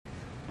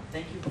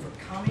Thank you for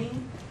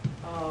coming.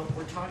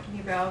 We're talking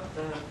about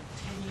the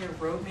 10-year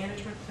road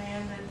management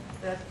plan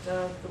that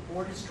the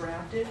board has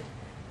drafted,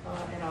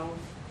 and I'll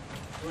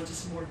go into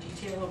some more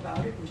detail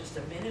about it in just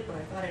a minute, but I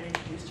thought I'd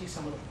introduce to you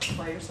some of the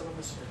players. Some of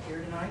us are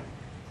here tonight.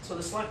 So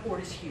the select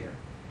board is here,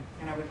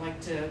 and I would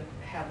like to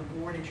have the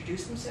board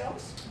introduce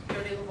themselves.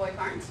 Jody LaVoy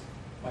Carnes.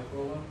 Mike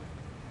Rolo.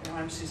 And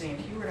I'm Suzanne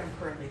Heward. I'm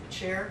currently the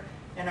chair,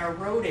 and our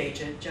road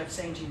agent, Jeff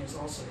St. Jean, is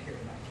also here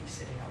tonight. He's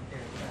sitting out there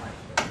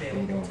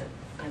available to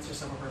answer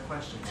some of our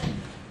questions.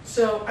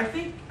 So I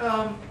think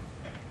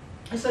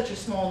it's such a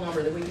small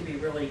number that we can be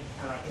really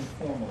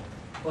informal,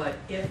 but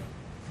if,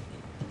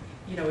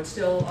 you know, it's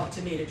still up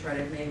to me to try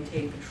to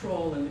maintain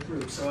control in the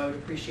group, so I would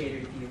appreciate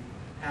it if you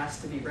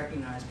ask to be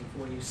recognized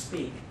before you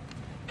speak.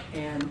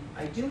 And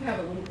I do have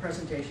a little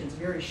presentation, it's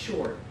very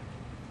short.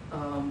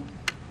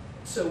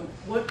 So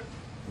what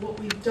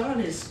we've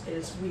done is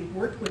we've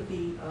worked with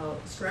the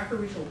Stratford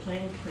Regional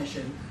Planning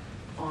Commission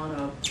on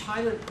a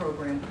pilot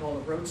program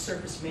called the Road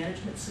Surface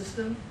Management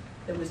System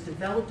that was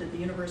developed at the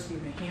University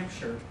of New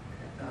Hampshire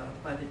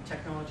by the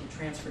Technology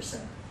Transfer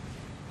Center.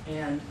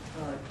 And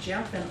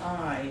Jeff and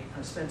I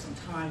spent some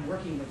time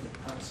working with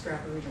the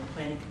Stratford Regional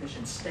Planning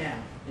Commission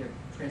staff, their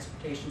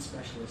transportation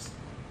specialists,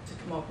 to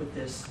come up with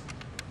this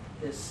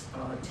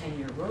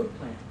 10-year road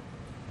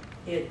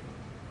plan.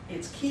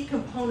 Its key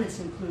components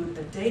include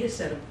a data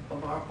set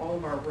of all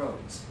of our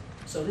roads.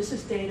 So this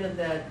is data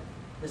that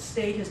the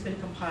state has been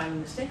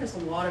compiling. The state has a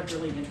lot of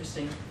really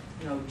interesting,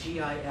 you know,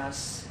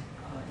 GIS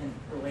and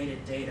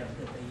related data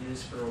that they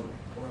use for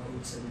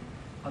roads and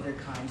other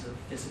kinds of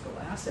physical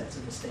assets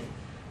in the state.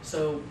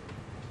 So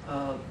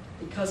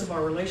because of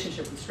our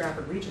relationship with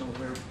Stratford Regional,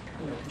 we're,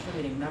 you know,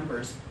 contributing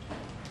members,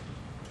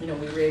 you know,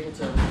 we were able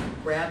to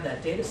grab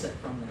that data set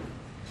from them.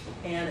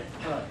 And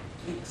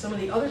some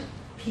of the other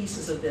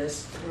pieces of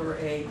this were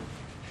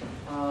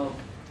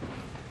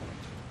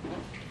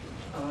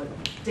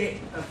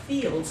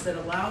fields that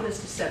allowed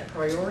us to set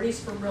priorities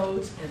for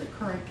roads and the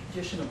current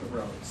condition of the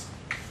roads.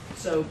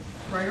 So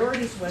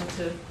priorities went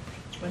to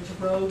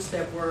roads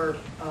that were,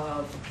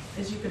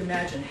 as you can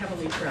imagine,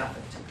 heavily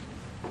trafficked.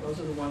 Those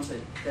are the ones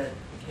that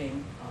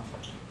became,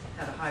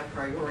 had a high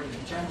priority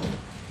in general.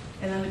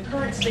 And then the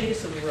current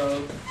status of the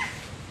road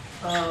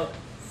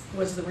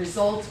was the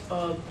result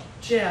of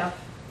Jeff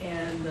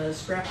and the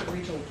Stratford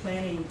Regional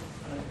Planning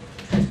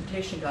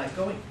transportation guy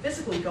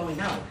physically going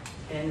out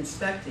and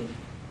inspecting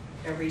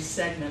every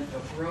segment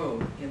of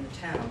road in the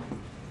town.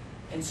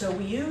 And so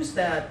we used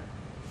that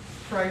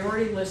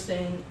priority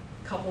listing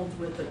coupled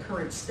with the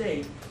current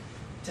state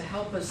to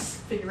help us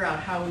figure out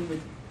how we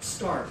would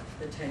start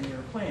the 10-year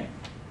plan.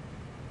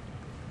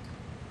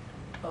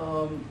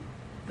 One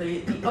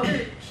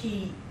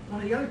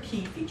of the other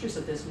key features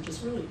of this, which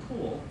is really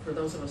cool for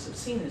those of us who've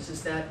seen this,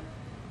 is that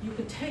you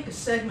could take a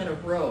segment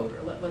of road,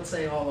 or let's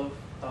say all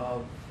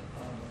of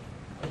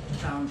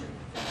Foundry,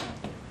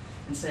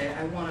 and say,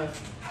 I want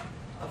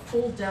a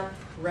full depth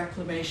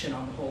reclamation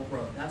on the whole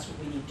road. That's what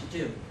we need to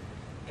do.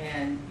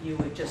 And you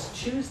would just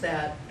choose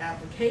that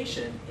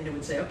application, and it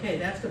would say, okay,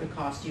 that's going to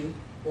cost you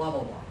blah,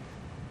 blah, blah.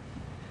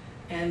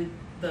 And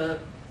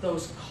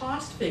those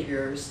cost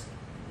figures,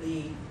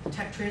 the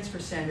Tech Transfer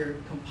Center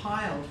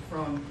compiled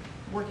from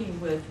working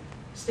with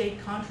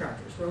state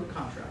contractors, road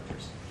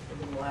contractors,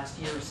 over the last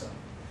year or so.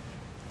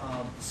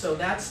 So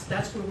that's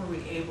where we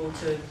were able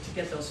to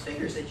get those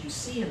figures that you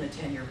see in the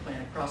 10-year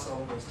plan across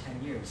all of those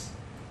 10 years.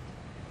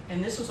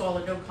 And this was all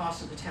at no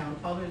cost to the town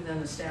other than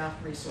the staff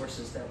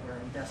resources that were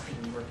invested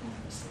in working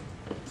on this thing.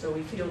 So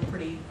we feel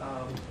pretty,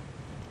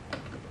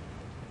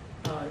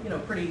 you know,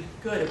 pretty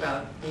good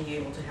about being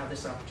able to have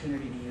this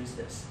opportunity to use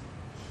this.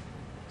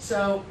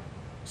 So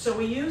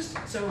we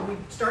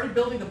started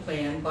building the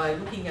plan by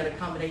looking at a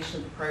combination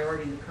of the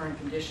priority and the current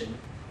condition.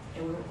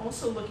 And we were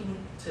also looking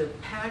to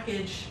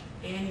package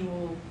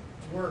annual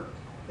work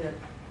that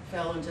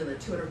fell into the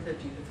 $250,000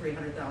 to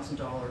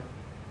 $300,000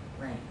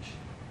 range.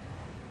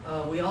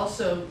 We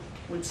also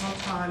would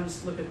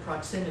sometimes look at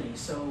proximity,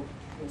 so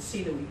we'll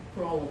see that we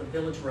put all of the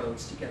village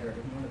roads together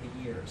in one of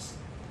the years.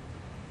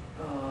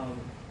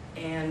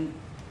 And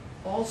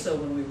also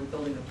when we were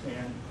building the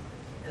plan,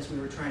 as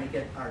we were trying to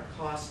get our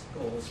cost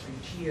goals for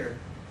each year,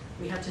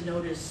 we had to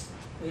note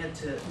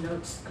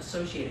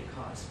associated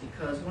costs,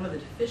 because one of the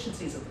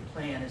deficiencies of the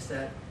plan is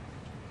that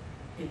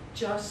it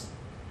just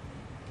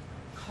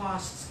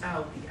costs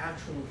out the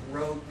actual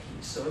road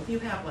piece. So if you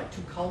have like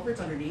 2 culverts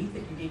underneath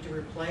that you need to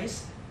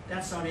replace,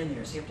 that's not in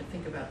there, so you have to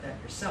think about that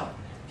yourself.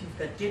 If you've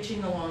got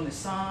ditching along the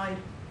side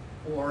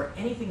or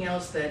anything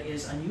else that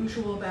is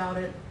unusual about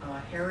it,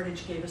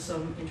 Heritage gave us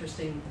some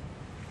interesting,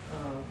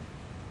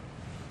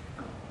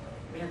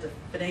 we had to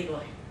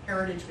finagle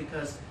Heritage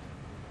because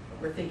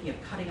we're thinking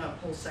of cutting out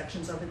whole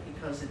sections of it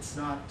because it's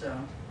not,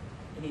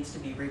 it needs to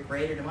be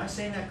regraded. Am I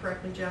saying that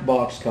correctly, Jeff?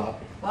 Box cut.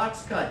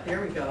 Box cut,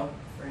 there we go,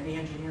 for any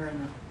engineer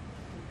in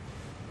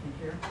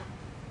here.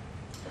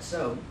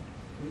 So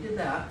we did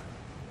that.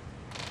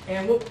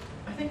 And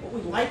I think what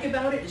we like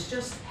about it is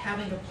just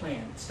having a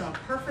plan. It's not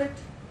perfect.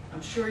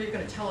 I'm sure you're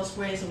going to tell us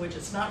ways in which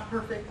it's not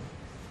perfect,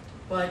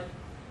 but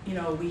you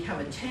know, we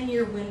have a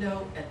 10-year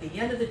window. At the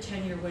end of the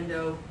 10-year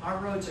window, our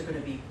roads are going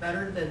to be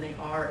better than they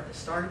are at the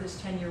start of this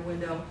 10-year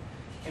window.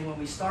 And when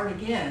we start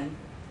again,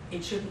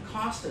 it shouldn't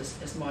cost us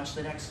as much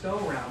the next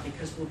go-around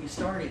because we'll be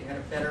starting at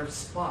a better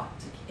spot.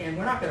 And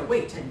we're not going to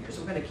wait 10 years.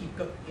 We're going to keep,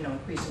 you know,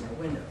 increasing our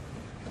window.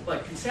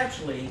 But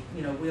conceptually,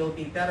 you know, we'll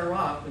be better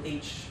off with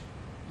each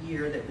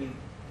year that we,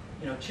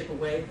 you know, chip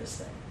away at this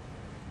thing.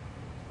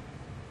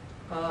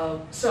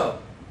 So,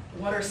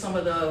 what are some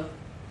of the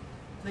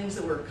things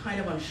that we're kind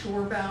of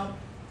unsure about?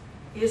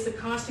 Is the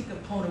costing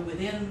component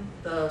within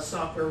the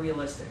software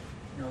realistic?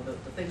 You know, the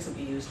things that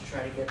we use to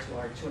try to get to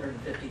our $250,000,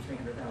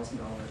 $300,000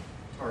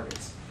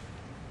 targets.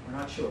 We're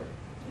not sure.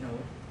 You know,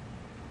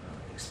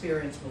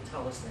 experience will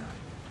tell us that.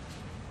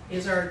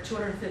 Is our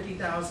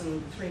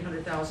 $250,000,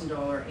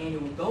 $300,000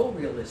 annual goal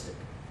realistic?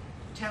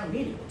 Town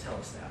meeting will tell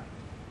us that.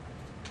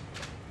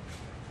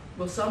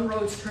 Will some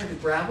roads turn to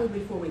gravel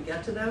before we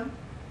get to them?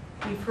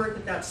 We've heard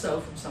that that's so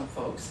from some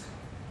folks.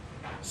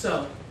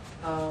 So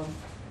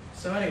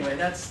anyway,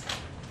 that's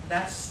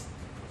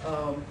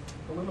a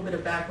little bit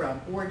of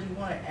background. Board, do you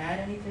want to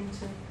add anything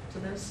to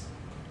this?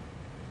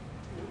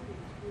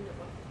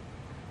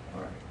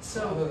 All right.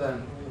 So other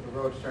than the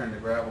roads turn to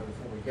gravel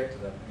before we get to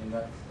them, I mean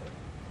I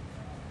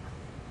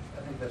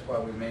think that's why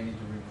we may need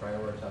to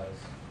reprioritize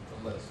the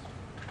list.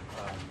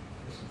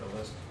 This is the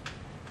list,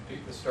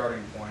 the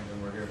starting point,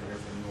 and we're here to hear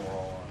from you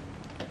all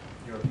on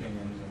your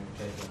opinions, and we're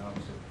taking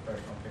obviously the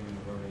professional opinion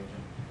of the road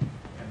agent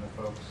and the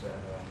folks at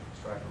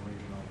Stratford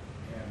Regional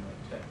and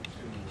Tech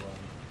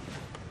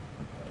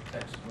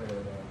Split,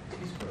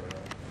 T-Split,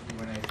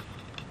 UNH,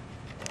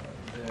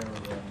 their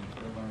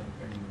learned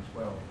opinion as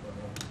well. But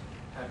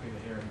happy to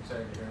hear and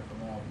excited to hear from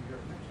all of you here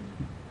next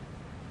week.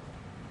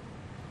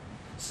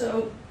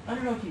 So, I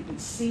don't know if you can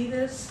see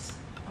this.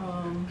 I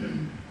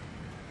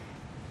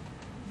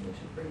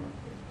should bring up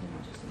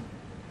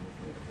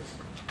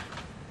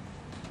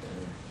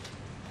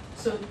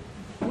so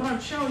what I'm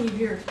showing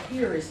you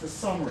here is the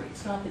summary.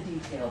 It's not the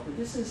detail, but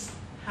this is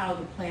how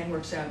the plan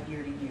works out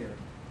year to year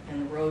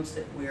and the roads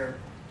that we're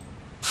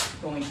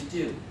going to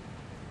do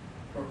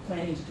or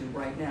planning to do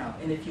right now.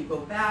 And if you go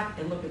back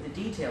and look at the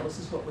detail, this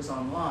is what was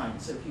online.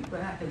 So if you go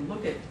back and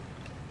look at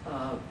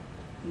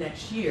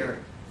next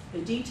year,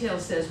 the detail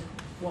says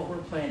what we're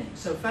planning.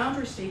 So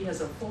Foundry Street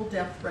has a full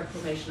depth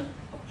reclamation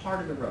of a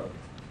part of the road.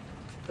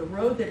 The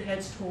road that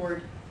heads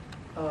toward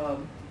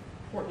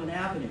Portland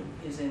Avenue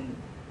is in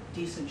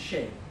decent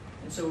shape.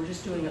 And so we're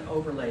just doing an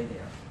overlay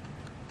there.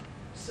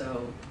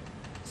 So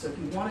if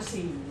you want to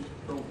see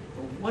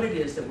what it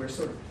is that we're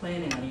sort of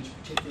planning on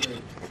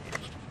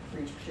for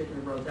each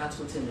particular road, that's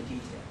what's in the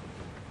detail.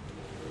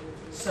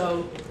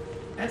 So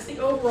that's the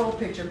overall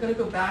picture. I'm going to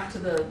go back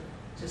to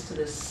just to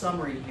this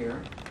summary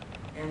here,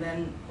 and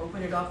then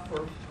open it up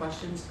for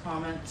questions,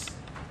 comments,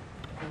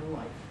 and the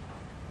like.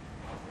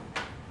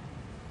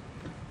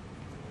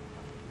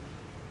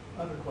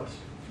 I have a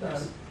question.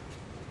 Yes.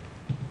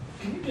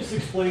 Can you just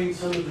explain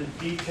some of the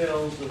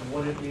details of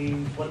what it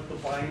means, what the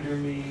binder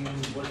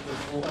means, what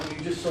the, I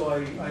mean, just so I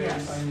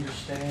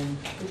understand?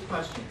 Good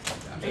question.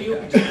 I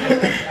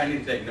need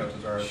to take notes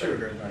as our Sure.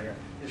 secretary is not here.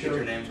 Is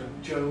your name, sir?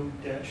 Joe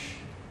Desch,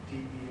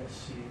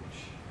 D-E-S-C-H.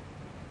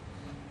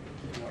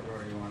 What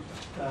road do you want,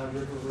 sir?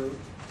 River Road.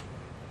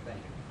 Thank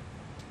you.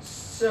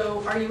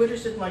 So are you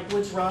interested in like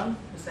Woods Run?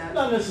 Is that?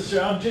 Not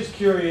necessarily, I'm just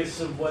curious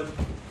of what,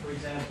 for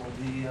example, I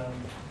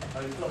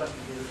don't have to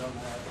get it on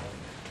that.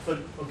 But,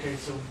 okay,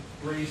 so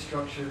raised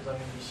structures, I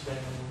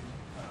understand.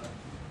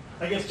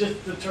 I guess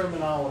just the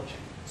terminology.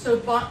 So,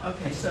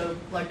 so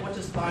like what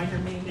does binder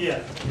mean?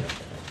 Yeah.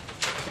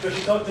 Because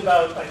you talked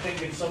about, I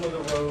think, in some of the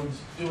roads,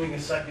 doing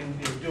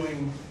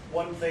doing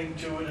one thing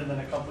to it, and then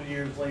a couple of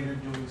years later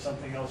doing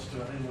something else to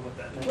it. I didn't know what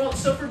that meant. Well,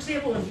 so for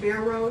example, in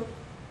Bear Road,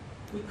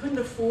 we couldn't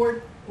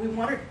afford, we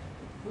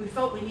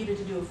felt we needed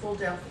to do a full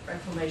depth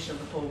reclamation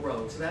of the whole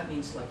road. So that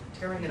means like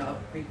tearing it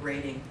up,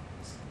 regrading,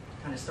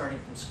 kind of starting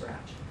from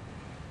scratch.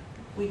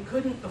 We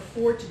couldn't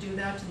afford to do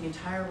that to the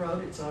entire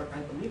road. It's I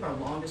believe our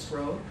longest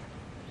road.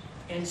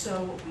 And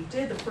so what we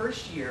did the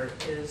first year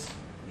is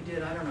we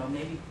did, I don't know,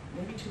 maybe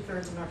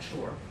 2/3, I'm not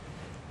sure,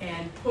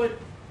 and put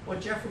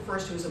what Jeff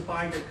refers to as a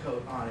binder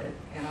coat on it,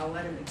 and I'll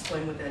let him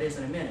explain what that is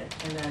in a minute.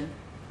 And then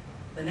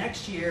the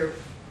next year,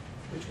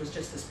 which was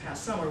just this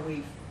past summer,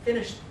 we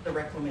finished the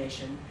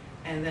reclamation,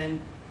 and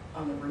then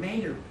on the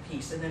remainder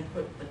piece, and then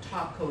put the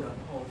top coat on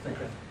the whole thing.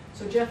 Okay.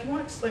 So Jeff, you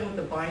want to explain what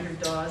the binder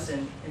does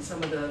and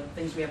some of the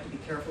things we have to be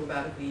careful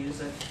about if we use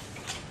it?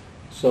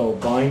 So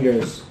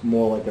binder's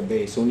more like a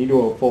base. So when you do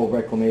a full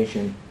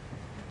reclamation,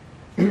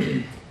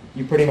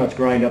 you pretty much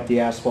grind up the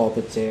asphalt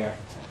that's there,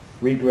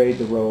 regrade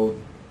the road,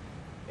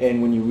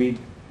 and when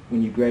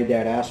you grade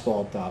that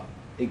asphalt up,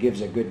 it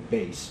gives a good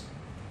base.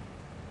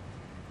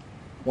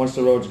 Once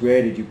the road's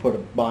graded, you put a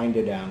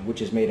binder down,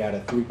 which is made out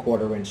of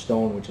 3/4 inch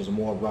stone, which is a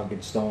more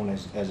rugged stone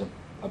as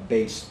a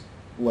base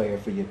layer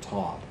for your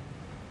top.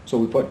 So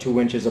we put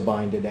 2 inches of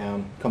binder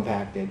down,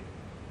 compacted,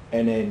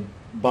 and then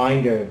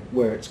binder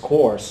where it's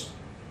coarse,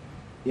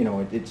 you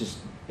know,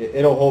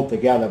 it'll hold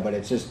together, but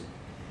it's just,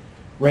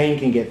 rain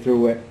can get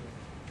through it,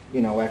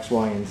 you know, X,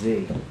 Y, and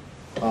Z.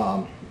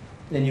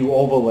 Then you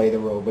overlay the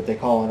road, what they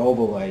call an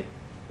overlay,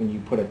 when you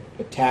put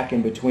a tack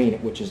in between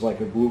it, which is like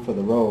a glue for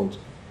the roads,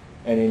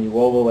 and then you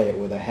overlay it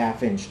with a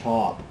 1/2-inch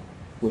top,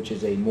 which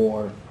is a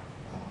more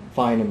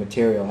finer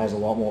material, has a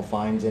lot more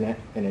fines in it,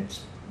 and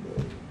it's,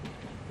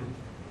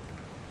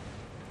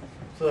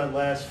 So that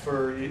lasts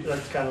for,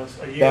 that's kind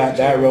of a year or two?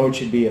 that road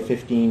should be a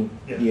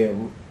 15-year,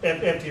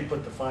 After you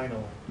put the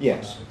final?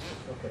 Yes.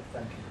 Okay,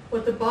 thank you.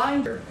 But the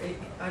binder,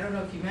 I don't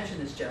know if you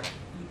mentioned this, Jeff,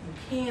 you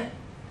can't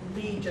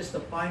leave just the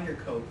binder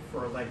coat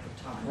for a length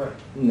of time. Right.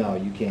 no,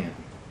 you can't.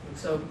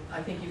 So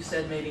I think you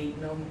said maybe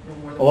no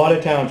more than. A lot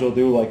of towns will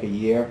do like a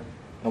year,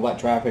 and let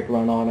traffic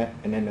run on it,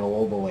 and then they'll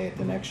overlay it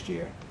the next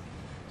year.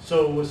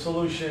 So a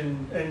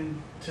solution,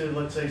 and to,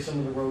 let's say, some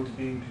of the roads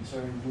being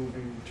concerned,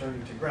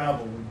 turning to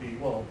gravel would be,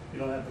 well, you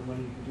don't have the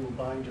money, you can do a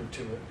binder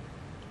to it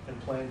and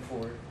plan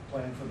for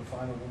the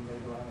final one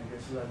later on, I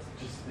guess, so that's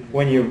just the.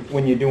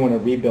 When you're doing a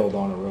rebuild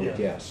on a road, Yeah,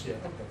 yes. Yeah,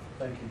 okay,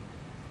 thank you.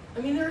 I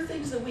mean, there are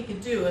things that we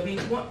could do. I mean,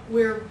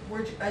 we're,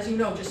 as you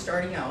know, just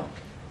starting out.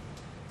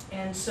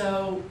 And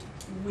so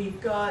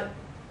we've got,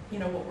 you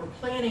know, what we're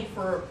planning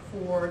for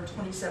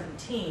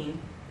 2017,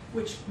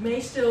 which may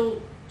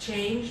still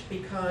change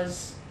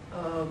because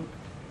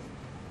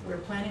we're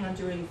planning on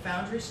doing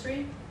Foundry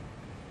Street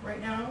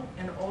right now,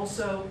 and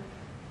also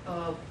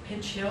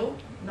Pinch Hill,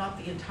 not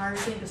the entire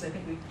thing, because I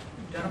think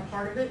we've done a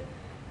part of it.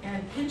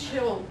 And Pinch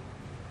Hill,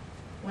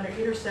 when it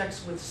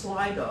intersects with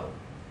Sligo,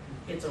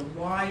 it's a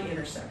Y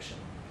intersection.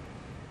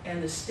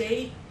 And the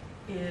state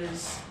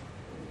is,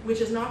 which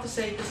is not the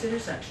safest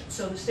intersection.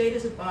 So the state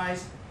is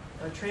advised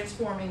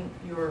transforming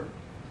your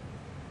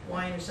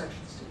Y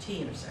intersections to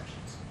T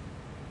intersections.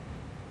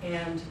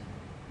 And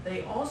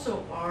they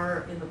also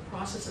are in the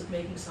process of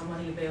making some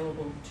money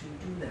available to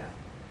do that.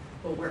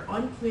 But we're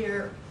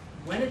unclear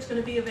when it's going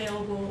to be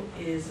available.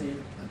 Is it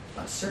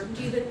a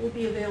certainty that it will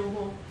be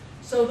available?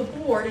 So the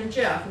board and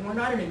Jeff, and we're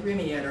not in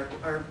agreement yet,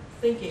 are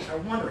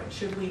wondering,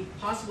 should we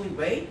possibly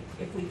wait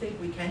if we think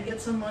we can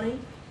get some money?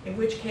 In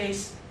which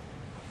case,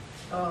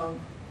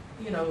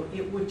 you know,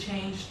 it would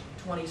change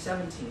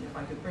 2017. If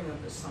I could bring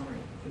up this summary,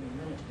 give me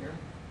a minute here.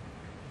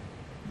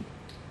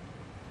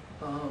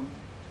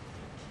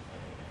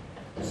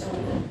 So,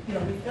 you know,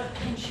 we've got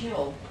Pinch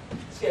Hill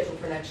scheduled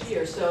for next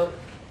year. So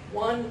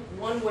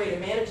one way to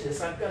manage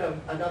this, I've got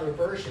another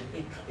version.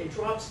 It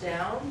drops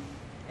down,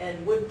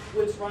 and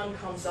Woods Run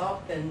comes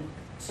up, and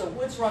so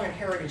Woods Run and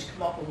Heritage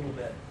come up a little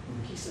bit,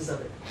 pieces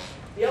of it.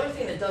 The other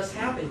thing that does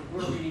happen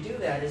where we do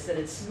that is that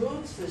it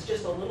smooths this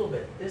just a little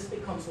bit. This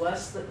becomes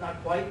less, but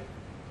not quite,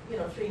 you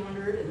know,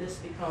 300, and this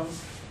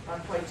becomes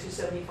not quite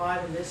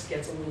 275, and this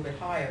gets a little bit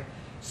higher.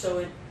 So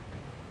it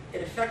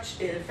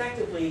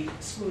effectively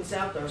smooths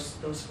out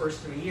those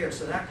first 3 years.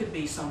 So that could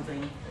be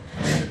something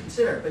to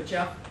consider. But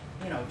Jeff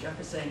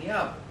is saying,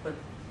 yeah, but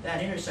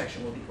that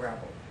intersection will be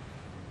gravel.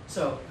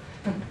 So,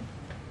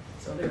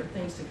 so there are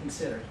things to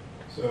consider.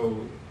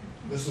 So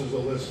this is a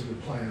list of the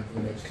plan for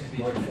the next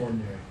Mike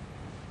Fournier,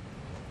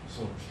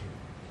 Silver Street.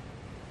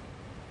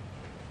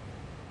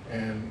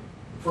 And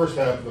the first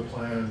half of the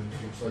plan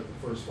looks like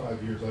the first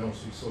 5 years, I don't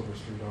see Silver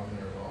Street on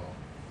there at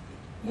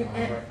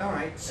all. All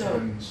right, so.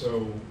 And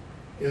so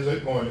is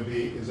it going to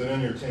be, is it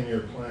in your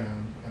 10-year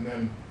plan? And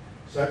then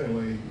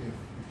secondly,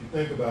 if you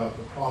think about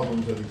the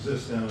problems that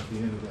exist down at the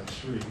end of that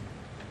street,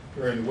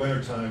 during the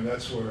wintertime,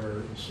 that's where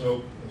the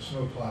snow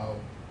plow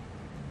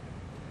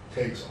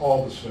takes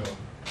all the snow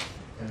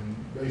and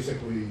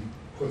basically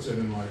puts it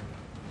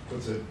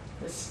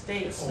The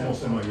state's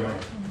almost in my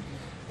yard.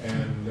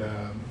 And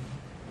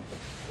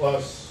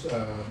plus,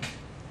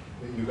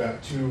 you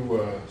got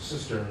two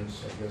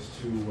cisterns, I guess,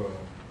 two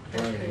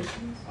drains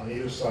on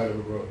either side of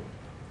the road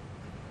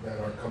that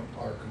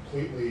are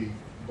completely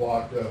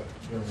blocked up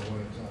during the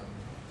wintertime.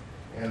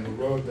 And the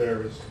road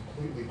there is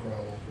completely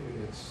gravel.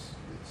 It's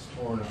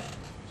torn up.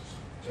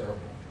 It's terrible.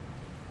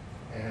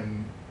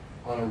 And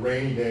on a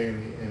rainy day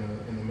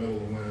in the middle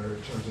of the winter,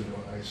 it turns into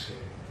an ice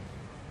skating.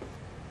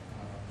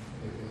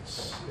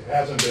 It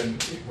hasn't been,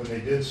 when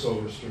they did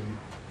Silver Street,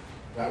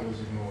 that was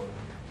ignored.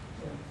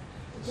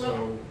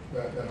 So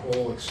that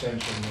whole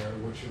extension there,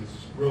 which is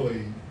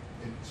really,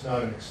 it's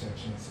not an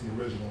extension, it's the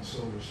original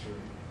Silver Street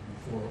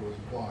before it was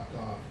blocked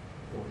off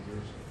 40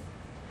 years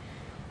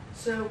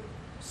ago.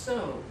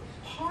 So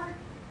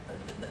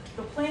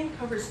the plan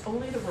covers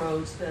only the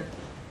roads that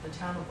the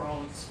town of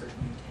Rollinsford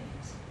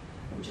maintains,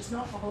 which is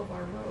not all of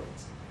our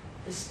roads.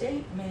 The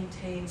state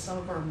maintains some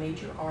of our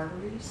major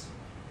arteries,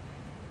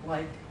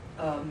 like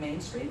Main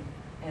Street,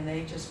 and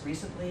they just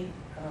recently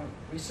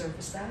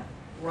resurfaced that.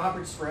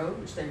 Roberts Road,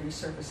 which they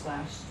resurfaced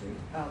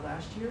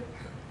last year.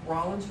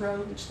 Rollins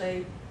Road, which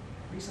they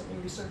recently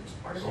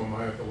resurfaced part of it. So am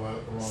I at the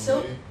wrong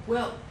meeting?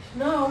 Well,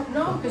 no,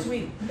 because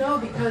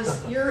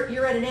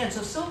you're at an end.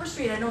 So Silver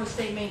Street, I know is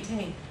state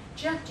maintained.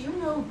 Jeff, do you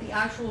know the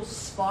actual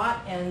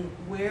spot and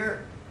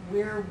where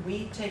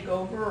we take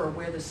over, or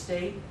where the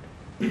state,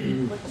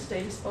 what the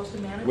state is supposed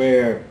to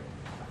manage?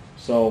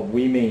 So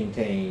we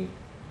maintain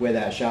where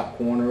that sharp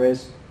corner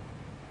is,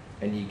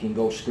 and you can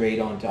go straight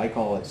onto, I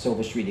call it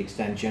Silver Street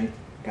Extension,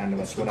 kind of,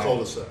 It's that's the what I.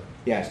 cul-de-sac.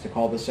 Yes, the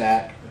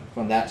cul-de-sac,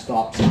 from that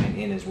stop sign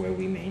in is where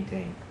we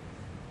maintain.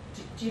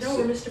 Do you know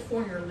where Mr.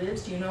 Fournier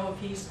lives? Do you know if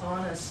he's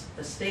on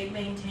a state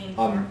maintained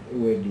farm?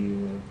 Where do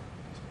you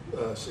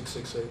live?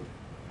 668.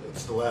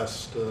 It's the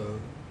last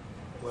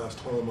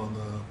home on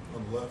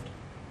the left,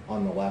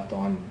 On the left,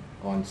 on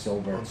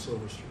Silver? on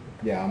Silver Street.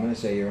 Yeah, I'm gonna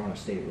say you're on a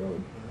state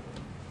road.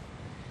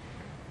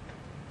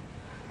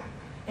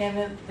 And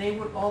then they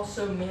would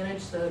also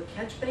manage the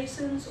catch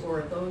basins, or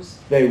are those,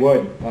 They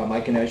would,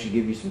 I can actually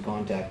give you some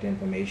contact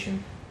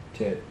information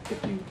to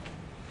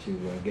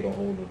get a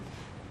hold of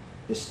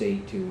the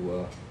state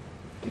to,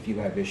 if you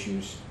have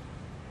issues.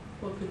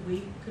 well, could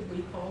we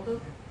call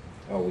them?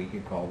 Oh, we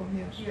could call them,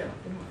 yes. Yeah,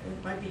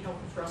 it might be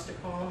helpful for us to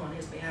call him on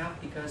his behalf,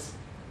 because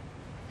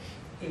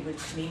it would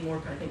mean more,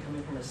 I think,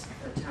 coming from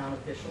a town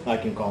official. I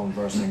can call them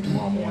first thing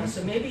tomorrow Yeah, morning.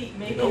 so maybe.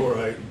 You know where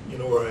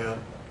I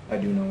am? I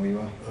do know where you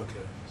are. Okay.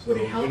 Would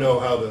So it help- you know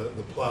how the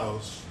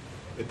plows,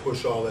 they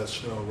push all that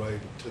snow right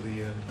to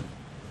the end,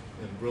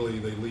 and really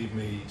they leave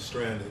me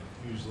stranded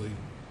usually.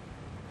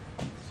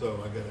 So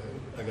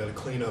I gotta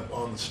clean up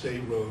on the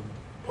state road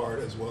part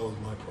as well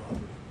as my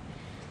property.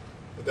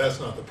 But that's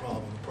not the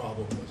problem. The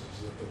problem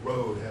is that the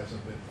road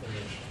hasn't been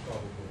finished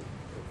probably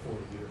for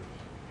 40 years.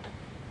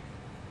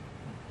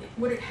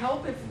 Would it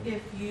help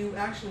if you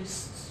actually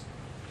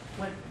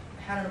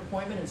had an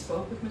appointment and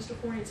spoke with Mr.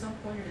 Fournier at some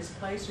point at his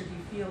place, or do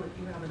you feel that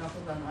you have enough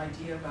of an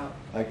idea about,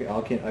 I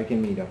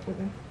can meet up with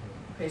him.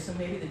 okay, so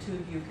maybe the two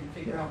of you can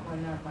figure out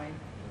when that might,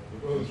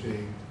 The road's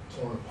being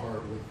torn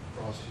apart with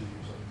frost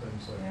heaves and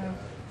things like Yeah. that.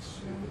 It's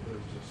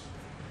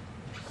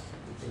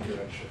in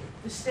bad shape.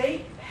 the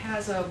state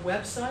has a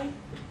website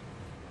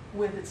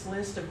with its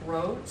list of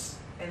roads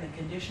and the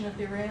condition that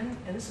they're in,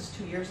 and this is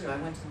 2 years ago, I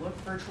went to look,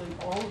 virtually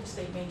all of the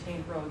state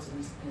maintained roads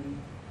in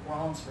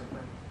Rollinsford were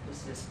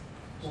listed as So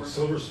poor.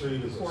 Silver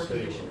Street is Poor a state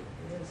condition. road.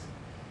 It is,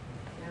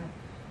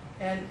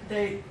 yeah.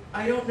 And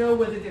I don't know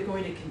whether they're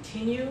going to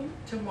continue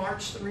to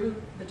march through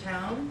the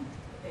town.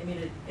 I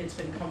mean, it's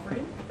been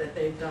comforting that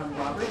they've done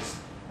Roberts,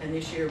 and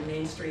this year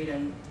Main Street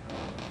and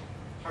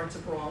parts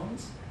of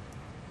Rollins.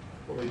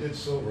 Well, they did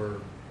Silver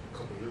a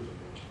couple years ago.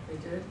 They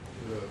did.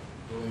 Did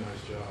a really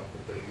nice job,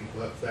 but they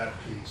left that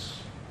piece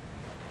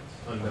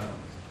undone.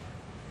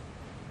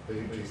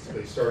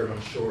 They started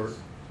on Short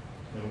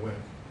and went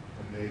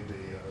and made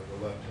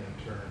the left-hand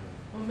turn.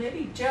 Well,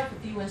 maybe, Jeff,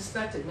 if you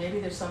inspect it, maybe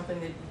there's something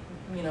that,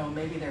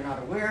 maybe they're not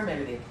aware,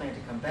 maybe they plan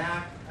to come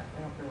back.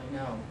 I don't really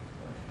know.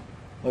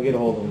 I'll get a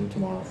hold of him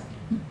tomorrow.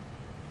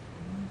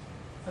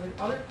 Are there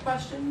other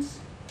questions?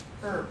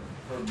 Herb?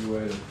 Herb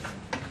Ueda,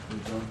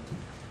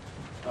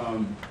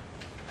 John.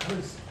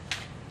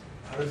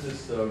 How does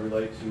this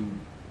relate to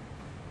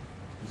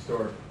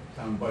historic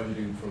town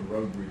budgeting for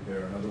road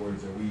repair? In other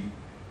words, are we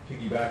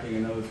piggybacking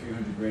another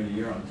 $300,000 a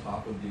year on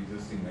top of the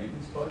existing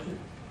maintenance budget?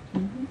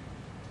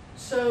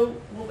 So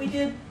what we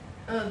did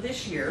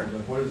this year,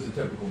 Like, what is the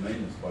typical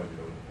maintenance budget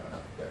over the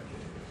past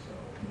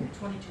decade or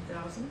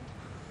 22,000.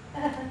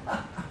 so?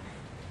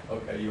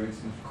 Okay, you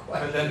answered my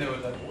question. But then there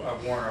was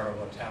a warrant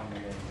article of town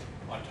meeting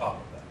on top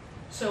of that.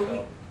 So we,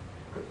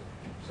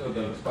 So Could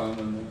you the, expound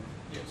on that?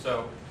 yeah,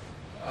 so,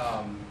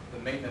 the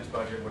maintenance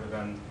budget would have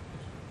been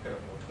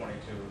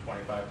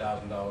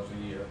 $25,000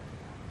 a year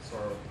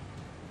for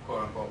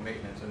quote-unquote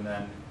maintenance, and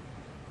then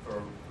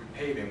for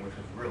repaving, which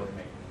was really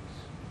maintenance,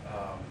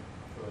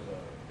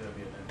 there'd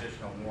be an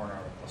additional warrant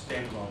article, a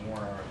standalone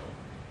warrant article,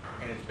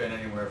 and it's been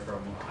anywhere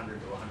from 100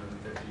 to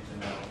 150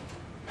 to now.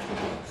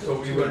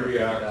 So we would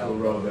react to a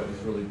road that was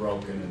really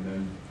broken, and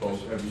then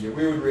every year,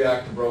 we would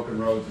react to broken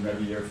roads and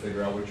every year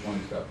figure out which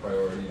ones got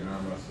priority and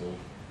arm wrestle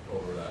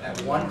over that.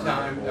 At one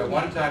time, there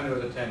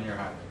was a 10-year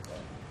highway plan.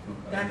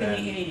 Okay. back in And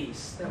the then-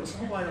 80s, that was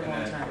quite a And long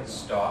then time it ago.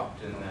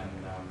 stopped, and then,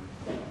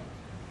 here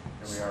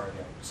we are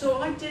again.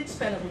 So I did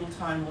spend a little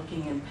time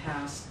looking in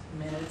past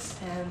minutes,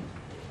 and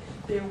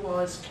there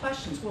was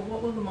questions, well,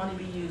 what will the money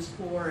be used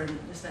for, and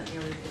this, that, and the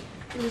other thing.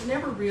 There was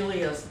never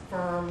really a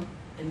firm,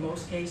 in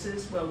most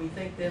cases, well, we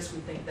think this, we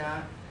think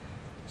that.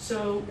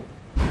 So,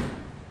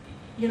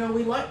 we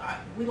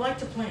like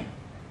to plan.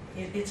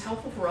 It's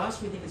helpful for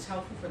us, we think it's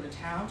helpful for the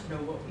town to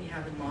know what we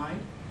have in mind.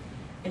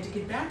 And to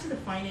get back to the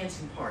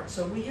financing part,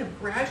 so we have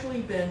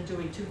gradually been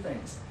doing two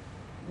things.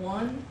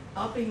 One,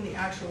 upping the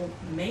actual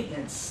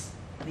maintenance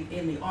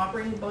in the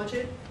operating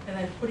budget, and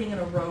then putting in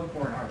a road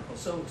warrant article.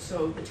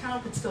 So the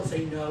town could still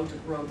say no to the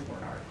road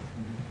warrant article.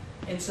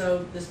 And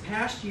so this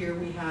past year,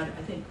 we had,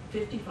 I think,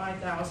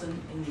 $55,000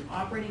 in the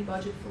operating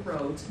budget for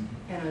roads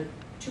and a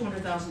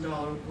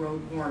 $200,000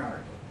 road warrant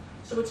article.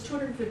 So it's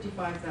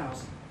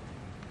 $255,000.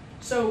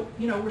 So,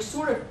 we're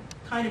sort of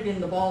kind of in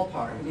the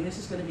ballpark. I mean, this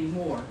is going to be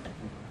more.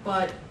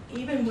 But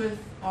even with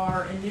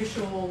our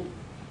initial,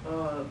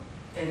 and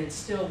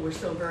we're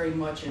still very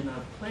much in the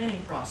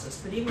planning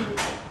process, but even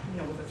with,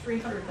 with a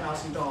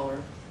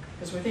 $300,000,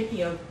 because we're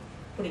thinking of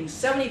putting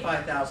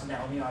 $75,000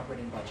 now in the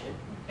operating budget,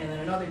 and then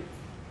another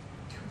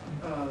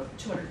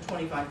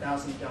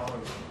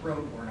 $225,000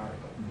 road warrant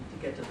article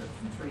to get to the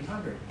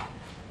 300.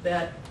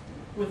 That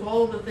with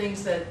all of the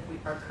things that we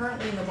are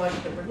currently in the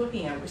budget that we're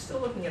looking at, we're still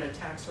looking at a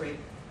tax rate,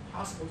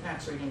 possible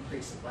tax rate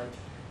increase of like,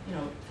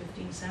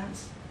 15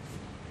 cents.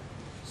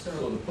 So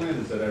the plan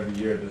is that every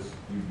year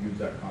you use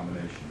that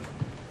combination of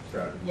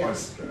strategy, budget Yes,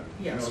 strategy.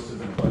 yes. I know this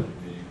isn't a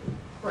budget meeting,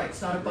 Right,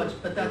 it's not a budget,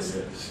 but that's,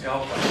 it is. it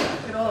all,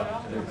 Exactly,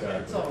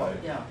 it's all, right.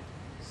 yeah,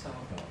 so.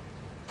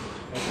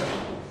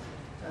 Okay.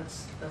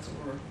 That's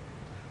what we're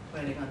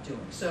planning on doing.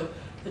 So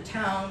the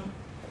town,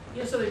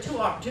 so there are two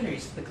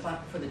opportunities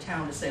for the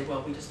town to say,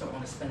 well, we just don't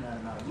want to spend that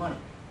amount of money.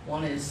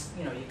 One is,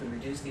 you can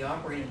reduce the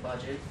operating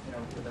budget,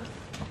 with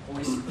a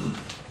voice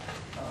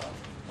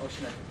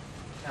motion at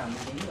the town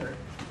meeting, or you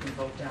can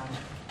vote down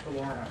the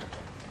warrant article.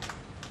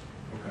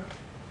 Okay.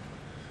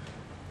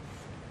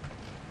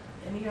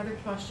 Any other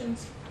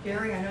questions?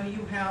 Gary, I know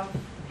you have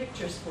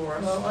pictures for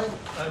us. Well,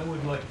 I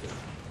would like to.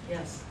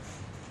 Yes.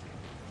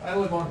 I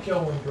live on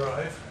Kelwin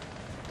Drive,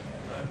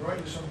 and I brought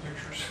you some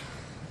pictures.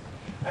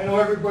 I know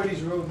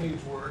everybody's road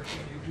needs work,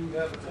 and you do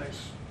have a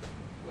nice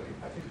way,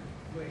 I think,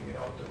 laying it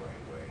out the right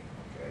way,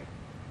 okay?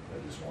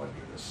 I just wanted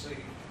you to see.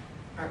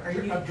 Are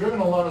you, I've driven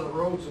a lot of the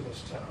roads in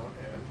this town,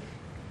 and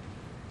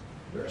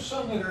there are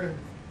some that are in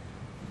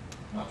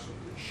not so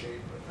good shape,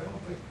 but I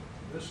don't think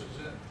this is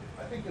it.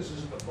 I think this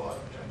is the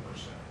bottom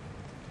 10%,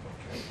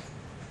 okay?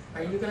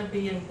 are you going to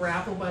be in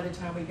gravel by the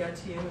time we get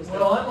to you? Is that-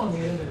 Well, I'm on the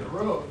end of the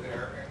road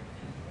there,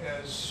 and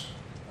as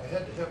I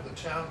had to have the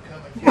town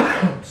come and pick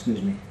up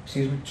Excuse me.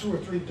 2 or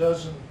 3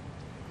 dozen,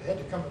 they had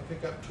to come and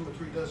pick up 2 or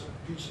 3 dozen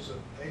pieces of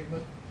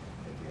pavement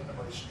at the end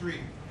of my street.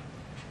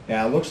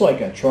 Yeah, it looks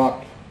like a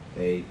truck,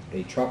 a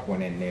truck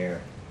went in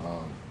there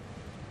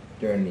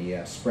during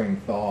the spring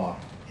thaw,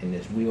 and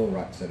there's wheel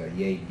ruts that are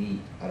yay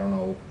deep. I don't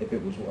know if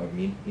it was,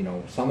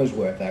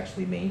 Summersworth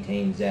actually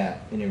maintains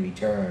that, and in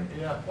return,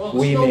 Yeah. Well,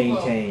 we snowplow-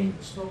 maintain,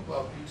 The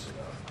snowplow beats it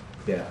up,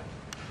 yeah.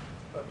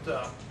 but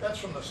that's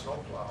from the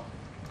snowplow.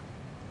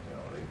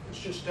 It's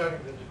just starting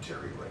to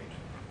deteriorate.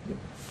 Yep.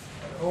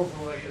 An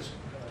overlay isn't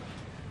gonna,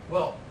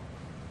 well,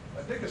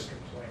 my biggest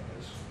complaint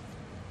is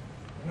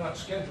we're not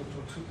scheduled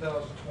till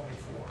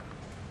 2024.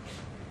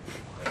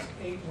 That's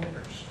 8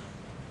 winters.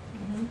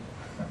 Mhm.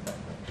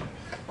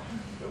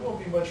 There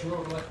won't be much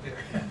road left there.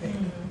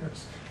 Mhm.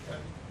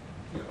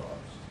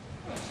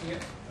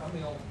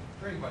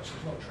 Pretty much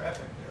there's no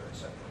traffic there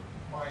except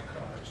for my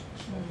cars and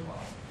the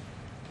snowplow.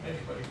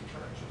 Anybody who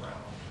turns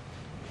around.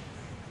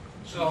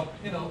 So,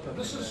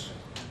 this is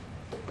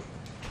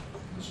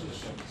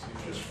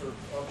just for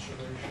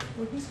observation.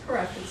 Well, he's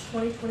correct, it's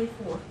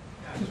 2024.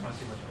 I just want to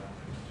see what's around.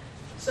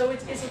 So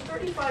it's a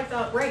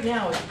 $35,000, right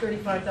now, it's a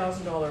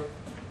 $35,000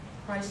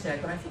 price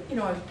tag, but I think,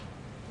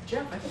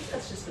 Jeff, I think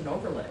that's just an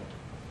overlay.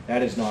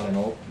 That is not an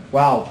old,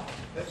 wow,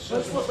 That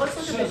says- Let's look at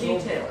the says detail.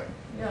 overlay.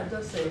 Yeah, it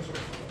does say. Says overlay.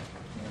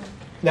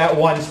 that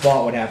one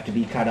spot would have to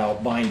be cut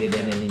out, binded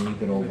in, and then you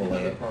could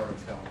overlay it. Part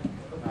of Kelly,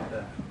 not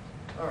that.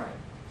 All right.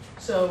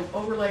 So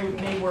overlay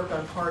may work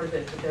on part of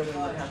it, but then we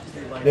would have to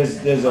do like.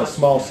 There's a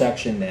small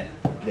section that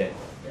Yeah.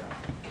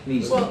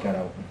 needs to Well- be cut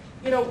out.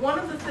 One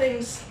of the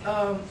things,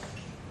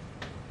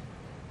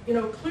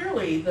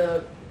 clearly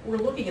we're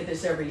looking at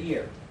this every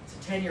year. It's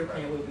a 10-year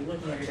plan, we'll be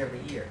looking at it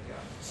every year.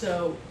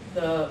 So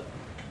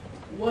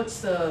what's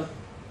the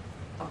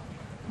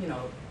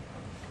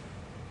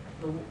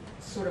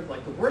sort of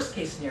like the worst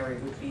case scenario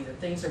would be that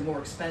things are more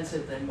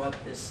expensive than what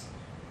this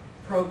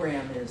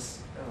program is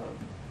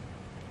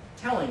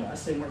telling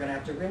us, and we're gonna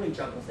have to really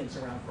juggle things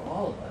around for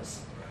all of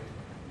us.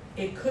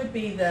 It could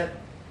be that,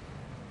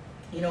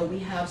 we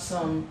have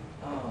some,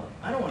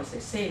 I don't wanna say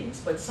savings,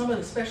 but some of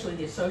the, especially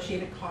the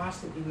associated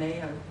costs that we may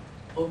have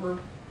over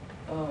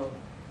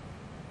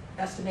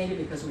estimated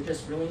because we're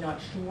just really not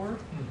sure.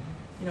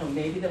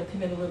 Maybe they'll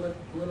come in a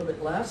little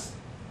bit less.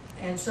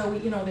 And so,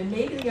 there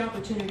may be the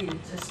opportunity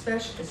to,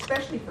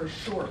 especially for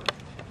short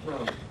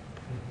road,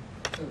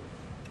 to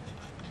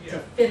Yeah.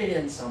 fit it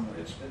in somewhere.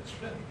 It's been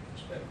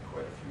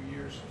quite a few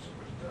years since it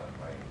was done.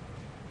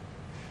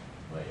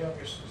 My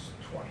youngest is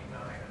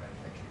 29, and I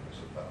think he was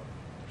about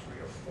 3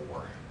 or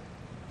 4.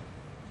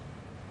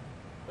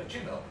 But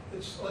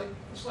it's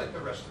like the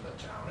rest of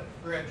the town. It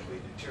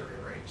gradually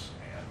deteriorates,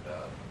 and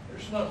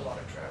there's not a lot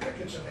of traffic.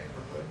 It's a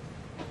neighborhood.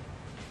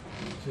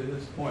 To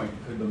this point,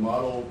 could the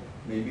model,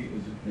 maybe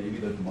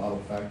that the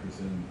model factors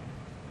in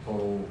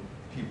total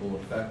people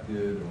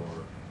affected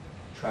or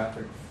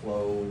traffic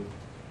flow?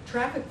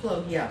 Traffic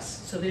flow,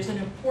 yes. So there's an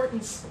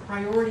importance,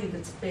 priority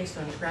that's based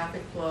on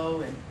traffic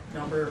flow and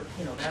number,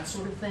 that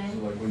sort of So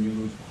thing. like when you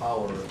lose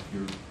power, if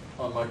you're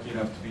unlucky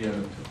enough to be at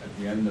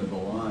the end of the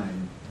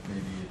line,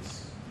 maybe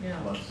it's Yeah.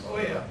 less. Oh,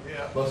 yeah.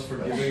 Less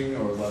forgiving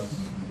or less,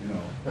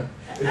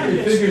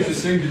 it figures the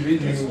same to me,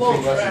 It's you low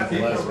think less than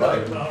traffic, less,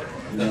 right? right?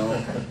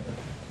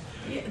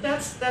 Yeah,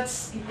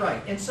 that's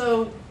right. And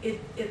so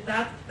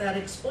that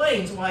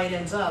explains why it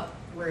ends up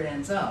where it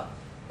ends up.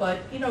 But,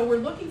 we're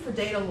looking for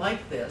data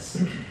like this.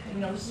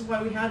 And, this is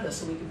why we had this,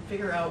 so we can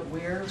figure out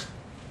where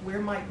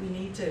might we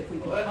need to, if we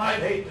can Well, I'd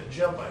find. hate to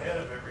jump ahead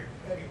of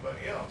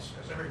anybody else,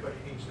 because everybody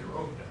needs their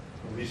road done.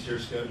 At least your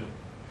schedule.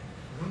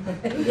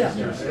 Yeah.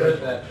 There's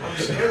that. I'm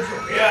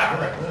scheduled, yeah,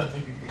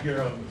 right.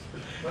 You're on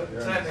By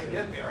the time they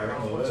get there, I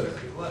don't know what's gonna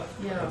be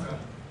left. Yeah.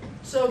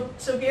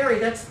 So Gary,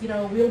 that's,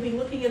 we'll be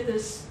looking at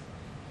this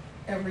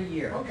every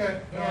year.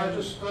 Okay, no, I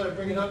And- just thought I'd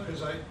bring it up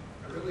because I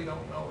really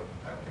don't know it.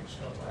 I don't think it's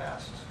gonna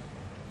last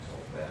until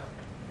then.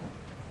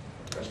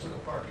 The rest of the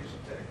park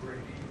isn't that great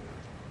either.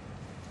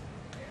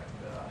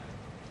 And,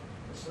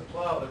 it's the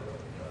plow that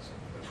really does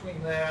it.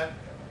 Between that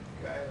and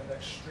the guy in the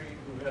next street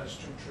who has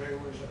 2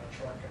 trailers and a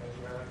truck in his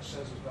yard and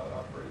says he's not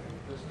operating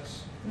a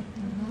business,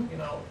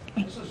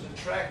 Mhm. this is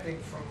detracting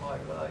from my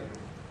value.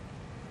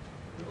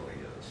 It really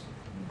is.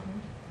 Mhm.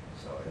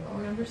 So,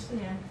 We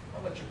understand.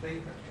 how much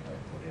abatement can I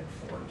put in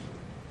for it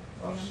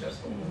to offset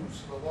the understand.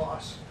 lose, the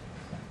loss?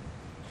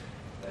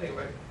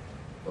 Anyway,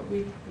 But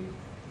would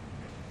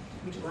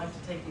you like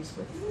to take these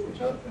with you? Would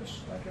you-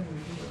 I can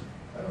review it.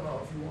 I don't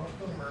know if you want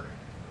them or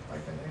I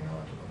can hang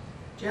on to them.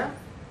 Jeff?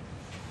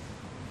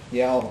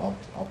 Yeah, I'll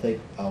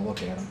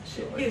look at them.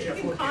 You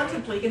can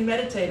contemplate, you can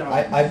meditate on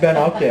it. I've been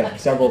out there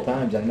several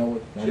times, I know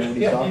what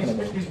he's talking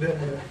about. He's been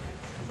there.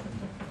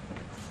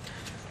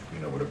 You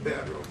know what a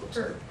bad road looks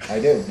like. Sure. I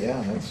do,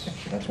 yeah,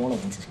 that's one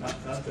of them.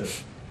 Not to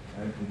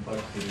add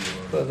complexity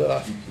But, or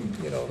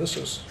be this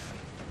is,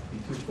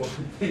 too forward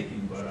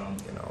thinking, but, at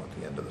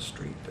the end of the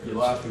street there. you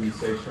laugh when you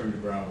say turn to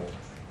gravel.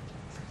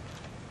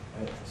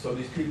 So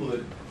these people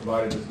that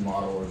provided this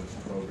model or this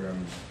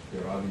program,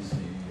 they're obviously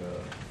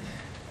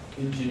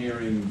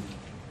engineering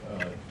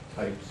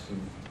types of,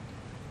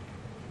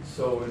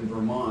 so in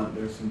Vermont,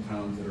 there's some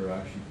towns that are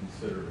actually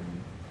considering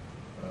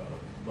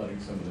letting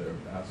some of their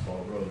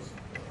asphalt roads,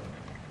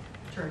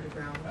 Turn to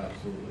ground.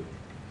 absolutely.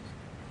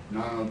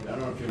 Now, I don't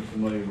know if you're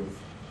familiar with,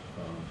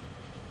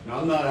 now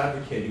I'm not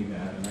advocating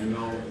that, and I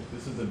know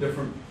this is a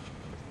different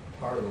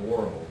part of the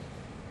world,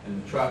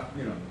 and the truck,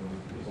 there's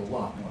a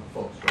lot more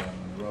folks driving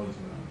on the roads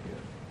around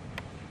here.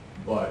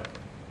 But,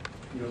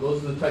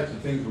 those are the types of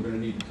things we're gonna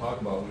need to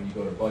talk about when you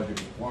go to budget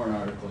with warrant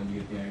article and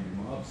you get the angry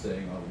mob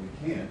saying, oh,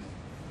 we can't.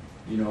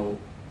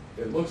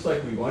 It looks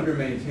like we've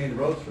under-maintained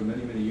roads for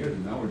many, many years,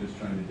 and now we're just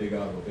trying to dig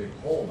out of a big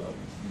hole that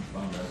we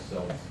found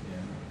ourselves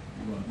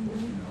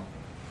in,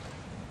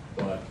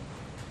 But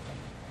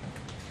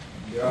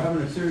they are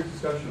having a serious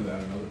discussion of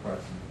that in other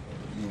parts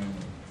of New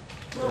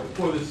England,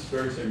 for this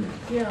very same reason.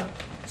 Yeah,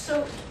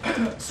 so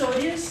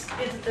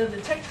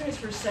the Tech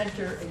Transfer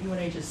Center at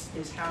UNH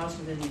is housed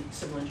within the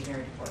Civil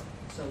Engineering Department.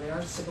 So they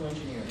are civil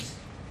engineers.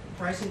 The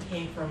pricing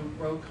came from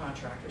road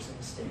contractors in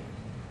the state.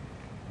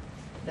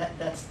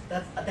 That's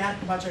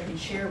that much I can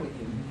share with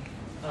you.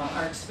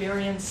 Our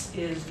experience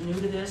is new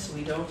to this.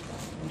 We don't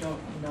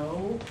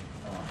know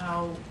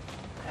how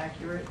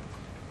accurate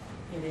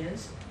it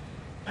is.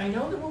 I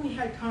know that when we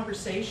had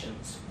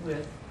conversations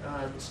with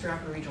the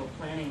Stratford Regional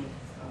Planning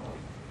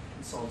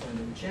consultant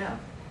and Jeff,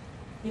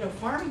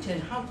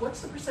 Farmington, what's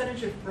the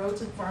percentage of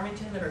roads in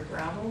Farmington that are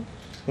gravel?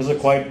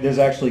 There's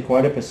actually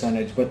quite a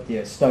percentage, but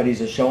the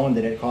studies are showing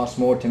that it costs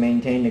more to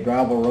maintain the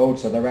gravel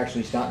roads, so they're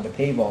actually starting to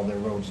pave all their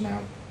roads now.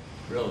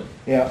 Really?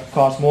 Yeah, it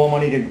costs more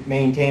money to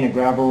maintain a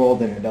gravel road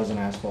than it does an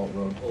asphalt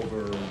road.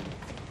 Over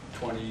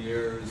 20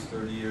 years,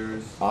 30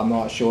 years? I'm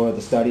not sure of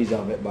the studies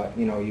of it, but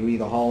you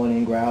either hauling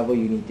in gravel,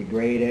 you need to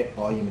grade it,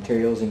 all your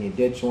materials in your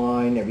ditch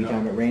line, every No.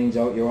 time it rains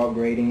out, you're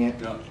upgrading it.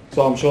 No.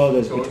 So I'm sure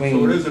there's So between...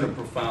 so it isn't a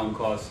profound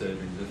cost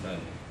savings, if any?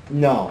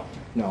 No.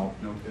 No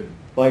kidding.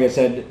 Like I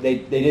said, they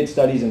did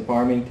studies in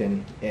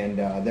Farmington, and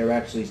they're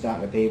actually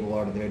starting to pave a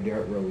lot of their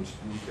dirt roads.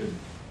 No kidding.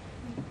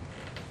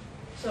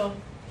 So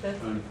that,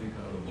 Trying to think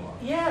out of the box.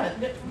 yeah,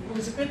 it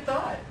was a good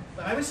thought.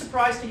 But I was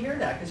surprised to hear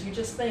that because you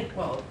just think,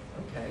 well,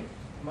 okay,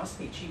 it must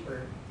be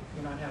cheaper.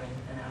 You're not having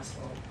an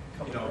asphalt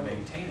covered road.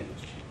 Maintain it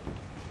is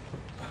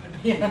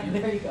cheap. Yeah,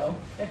 there you go.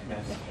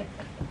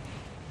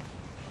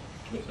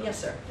 Yes,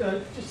 sir.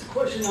 Just a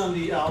question on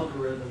the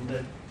algorithm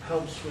that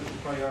helps with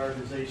the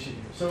prioritization here.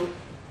 So,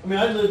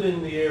 I live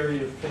in the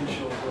area of Finch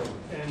Hill Road,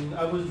 and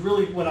I was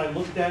really, when I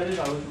looked at it,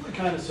 I was really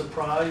kind of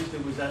surprised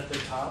it was at the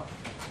top,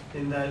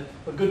 in that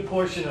a good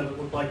portion of it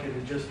looked like it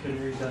had just been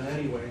redone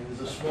anyway. And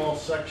there's a small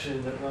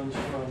section that runs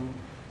from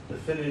the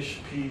finished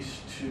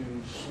piece to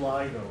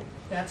Sligo.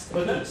 That's the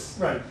But piece. that's,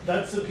 right,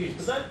 that's the piece,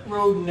 but that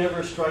road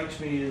never strikes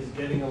me as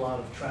getting a lot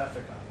of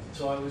traffic on it.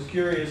 So I was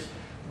curious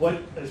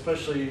what,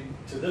 especially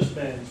to this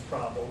man's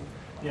problem,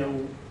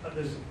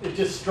 it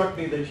just struck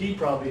me that he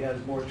probably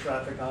has more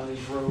traffic on his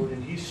road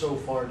and he's so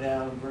far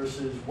down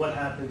versus what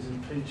happens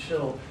in Pinch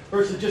Hill,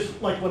 versus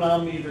just like when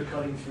I'm either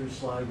cutting through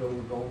Sligo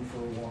or going for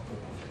a walk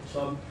along there.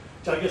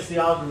 So I guess the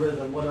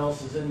algorithm, what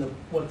else is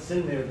what's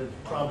in there that's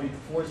probably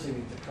forcing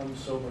it to come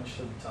so much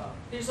to the top?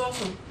 There's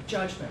also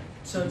judgment,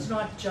 so it's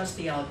not just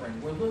the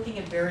algorithm. We're looking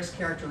at various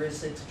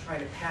characteristics to try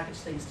to package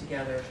things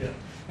together.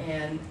 Yeah.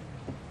 And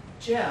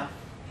Jeff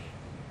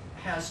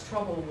has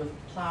trouble with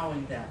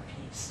plowing that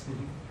piece.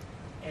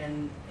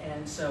 And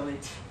so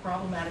it's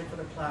problematic for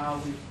the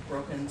plow. We've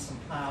broken some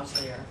plows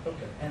there. Okay.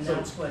 And So-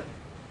 that's what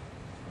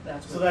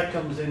that's So what. that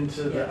comes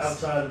into the Yes.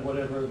 outside of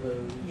whatever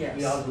Yes.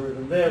 the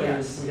algorithm there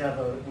Yes. is. We have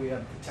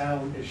the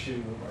town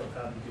issue of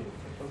how to deal with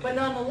it. Okay. But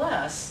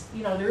nonetheless,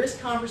 you know, there is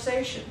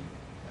conversation.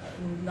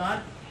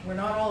 We're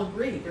not all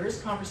agreed. There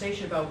is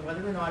conversation about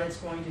whether or not it's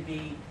going to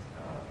be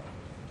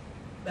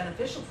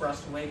beneficial for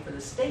us to wait for the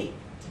state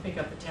to pick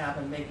up the tab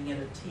and making it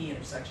a T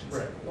intersection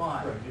instead of a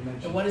Y. Right, you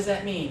mentioned. And what does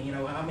that mean? You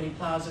know, how many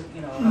plows,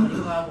 how many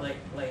plow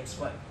blades,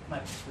 what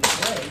might we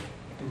wait?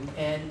 Mhm.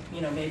 And, you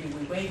know, maybe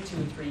we wait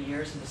 2 or 3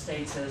 years and the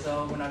state says,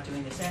 oh, we're not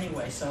doing this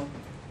anyway. So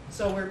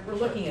we're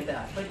looking at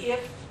that. But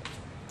if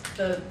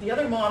the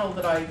other model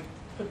that I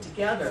put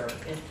together,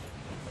 it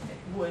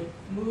would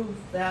move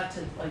that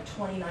to like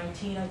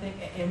 2019, I think.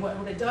 And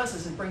what it does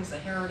is it brings the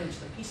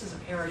pieces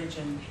of heritage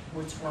in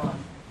Woods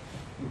Run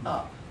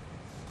up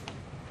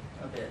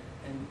a bit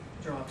and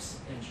drops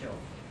in Chill.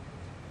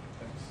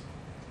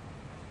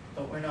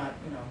 But we're not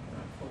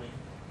fully,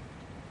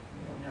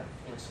 we don't have it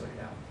fully sorted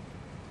out.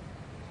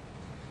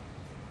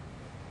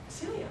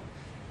 Celia?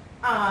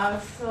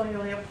 Celia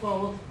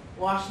Leopold,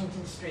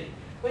 Washington Street,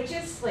 which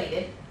is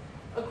slated,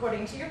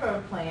 according to your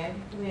road plan,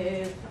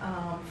 with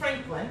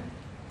Franklin,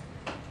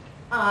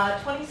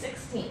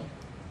 2016,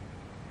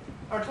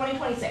 or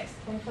 2026,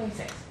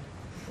 2026.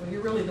 Well,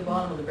 you're really the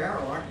bottom of the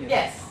barrel, aren't you?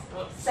 Yes,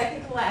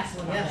 second to last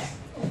one on there. Yes.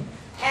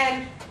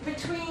 And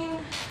between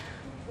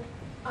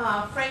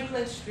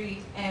Franklin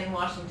Street and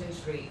Washington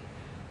Street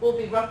will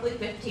be roughly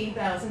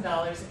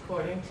 $15,000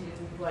 according to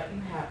what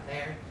you have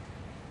there.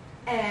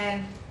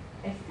 And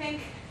I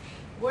think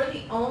we're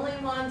the only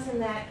ones in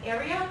that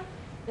area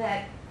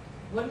that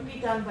wouldn't be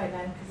done by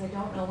then, because I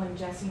don't know when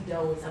Jesse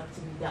Doe is up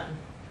to be done.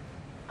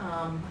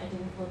 I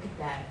didn't look at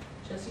that.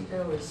 Jesse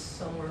Doe is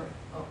somewhere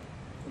up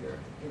here.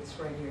 It's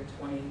right here,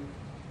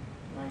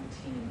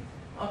 2019.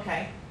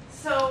 Okay,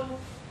 so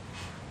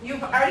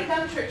you've already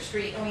done Church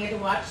Street, and we had to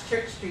watch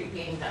Church Street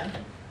being done.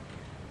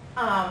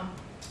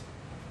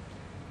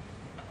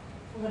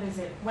 What is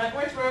it?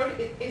 Wentworth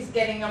Road is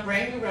getting a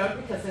brand new road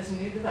because there's a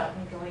new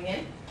development going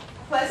in.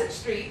 Pleasant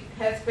Street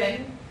has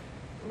been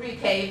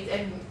repaved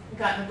and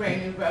gotten a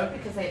brand new road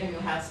because they had a new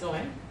house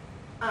going.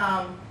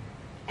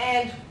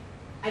 And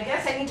I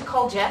guess I need to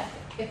call Jeff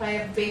if I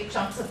have big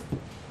chunks of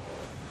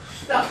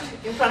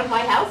stuff in front of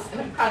my house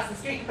and across the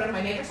street in front of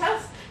my neighbor's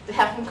house to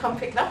have him come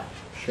pick it up.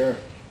 Sure.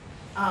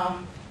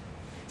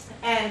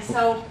 And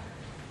so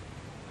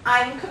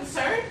I'm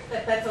concerned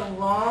that that's a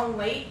long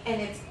wait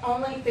and it's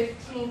only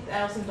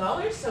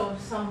 $15,000. So if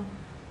some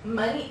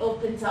money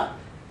opens up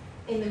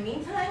in the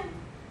meantime,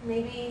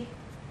 maybe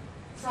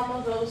some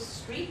of those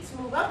streets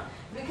move up.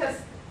 Because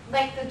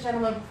like the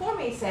gentleman before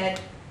me said,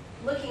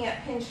 looking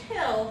at Pinch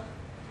Hill,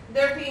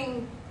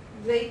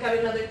 they've got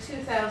another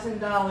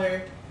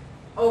 $2,000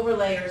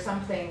 overlay or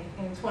something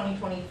in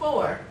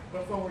 2024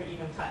 before we're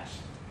even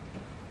touched.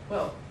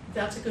 Well,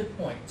 that's a good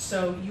point.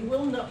 So you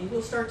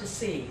will start to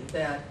see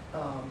that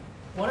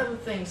one of the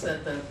things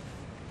that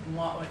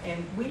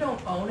and we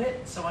don't own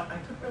it, so I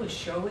couldn't really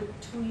show it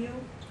to you,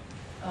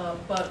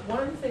 but one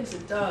of the things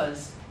it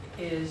does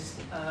is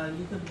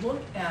you could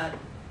look at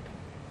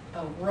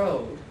a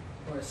road,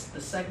 or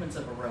the segments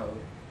of a road,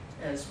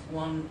 as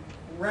one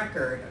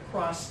record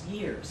across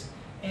years,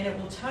 and it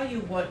will tell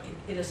you what,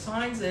 it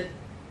assigns it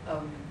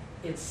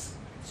its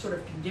sort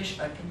of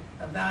condition,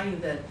 a value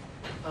that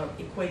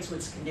equates with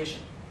its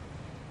condition.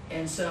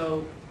 And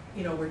so,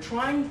 we're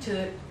trying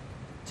to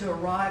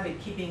arrive at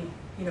keeping,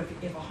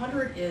 if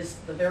 100 is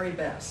the very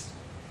best,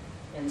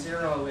 and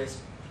 0 is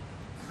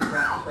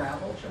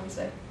gravel, shall we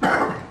say,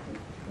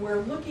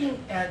 we're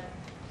looking at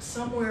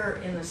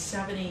somewhere in the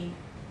 70,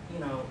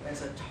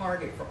 as a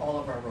target for all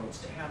of our roads,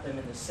 to have them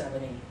in the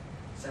 70,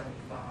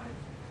 75,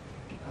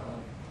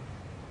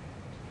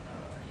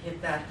 hit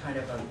that kind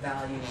of a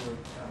value or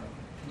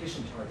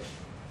condition target.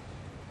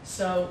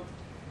 So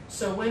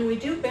when we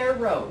do Bear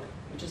Road,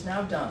 which is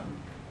now done,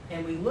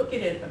 and we look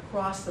at it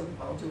across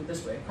I'll do it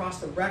this way, across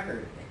the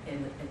record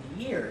in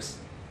the years,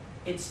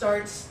 it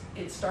starts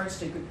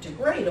to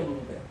degrade a little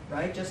bit,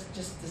 right? Just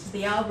this is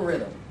the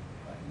algorithm.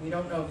 We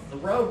don't know if the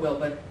road will,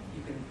 but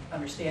you can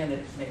understand that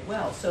it may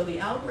well. So the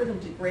algorithm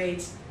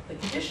degrades the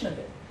condition of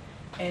it.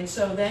 And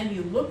so then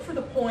you look for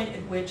the point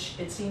at which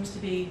it seems to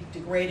be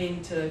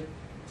degrading to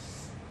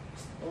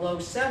below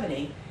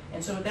 70.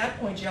 And so at that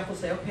point, Jeff will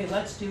say, okay,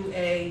 let's do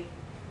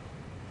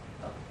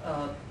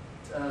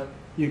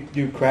You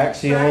do crack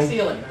sealing? crack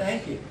sealing,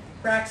 thank you,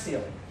 crack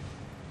sealing.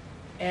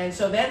 And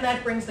so then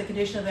that brings the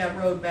condition of that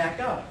road back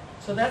up.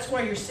 So that's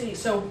why you're seeing,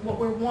 so what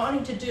we're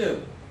wanting to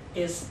do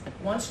is,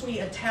 once we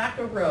attack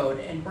a road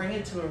and bring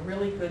it to a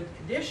really good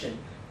condition,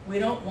 we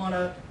don't want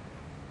to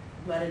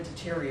let it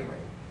deteriorate.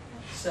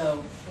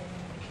 So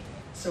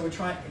we're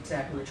trying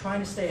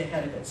to stay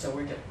ahead of it. So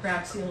we're doing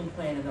crack sealing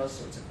plan and those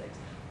sorts of things.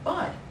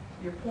 But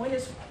your point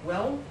is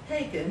well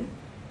taken,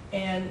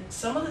 and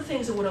some of the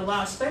things that would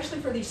allow, especially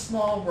for these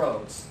small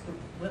roads,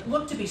 that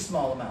look to be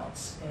small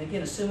amounts, and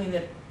again, assuming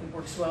that it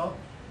works well,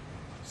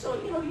 so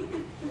you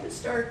could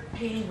start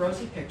painting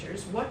rosy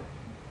pictures. What,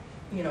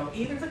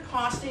 either the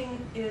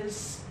costing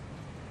is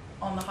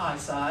on the high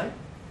side,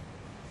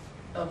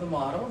 of the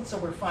model, and so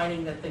we're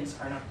finding that things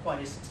are not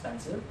quite as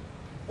expensive.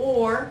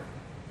 Or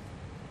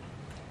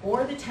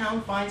the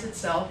town finds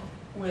itself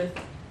with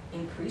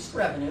increased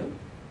revenue,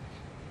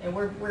 and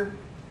we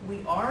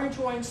are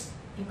enjoying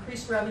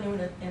increased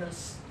revenue in a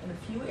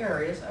few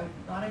areas,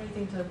 not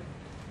anything to,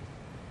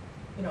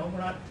 we're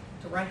not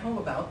to write home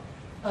about,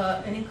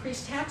 an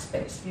increased tax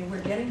base. I mean,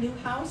 we're getting new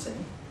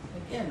housing,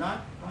 again,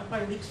 not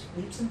by leaps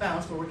and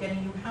bounds, but we're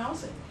getting new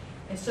housing.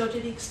 And so to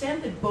the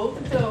extent that both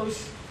of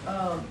those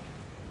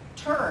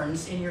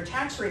terms in your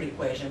tax rate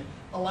equation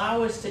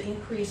allow us to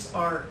increase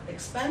our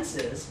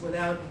expenses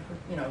without,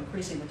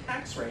 increasing the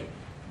tax rate,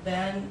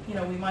 then,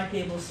 we might be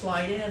able to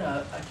slide in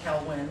a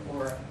Kelwin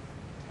or a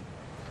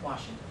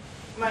Washington.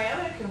 My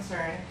other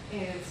concern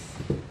is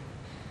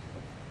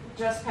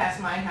just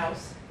past my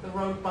house, the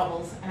road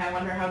bubbles, and I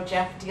wonder how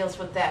Jeff deals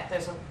with that.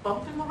 There's a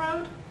bump in the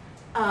road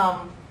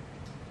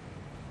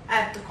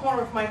at the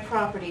corner of my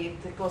property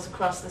that goes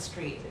across the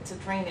street. It's a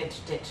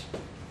drainage ditch.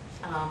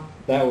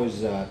 That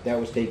was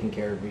taken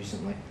care of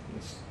recently.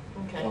 It's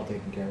Okay. all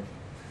taken care of.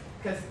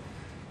 Because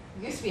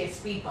it used to be a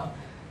speed bump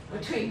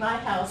between my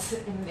house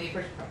and the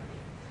neighbor's property.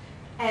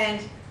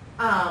 And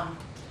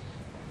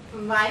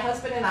my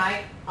husband and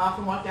I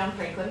often walk down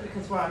Franklin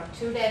because we're on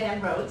two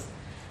dead-end roads,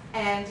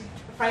 and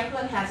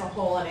Franklin has a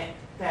hole in it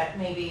that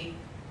maybe,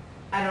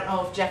 I don't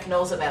know if Jeff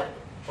knows about,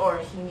 or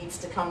he needs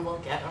to come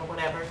look at, or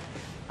whatever.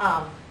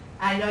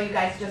 I know you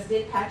guys just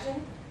did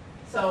patching,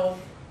 so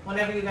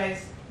whenever you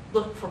guys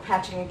look for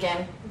patching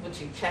again, would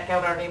you check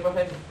out our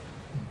neighborhood and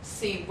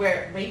see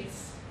where it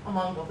rates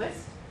among the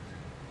list?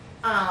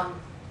 And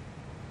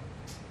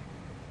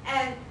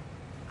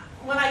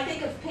when I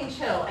think of Pinch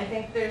Hill, I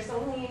think there's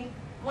only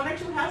one or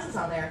two houses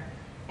on there.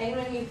 And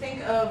when you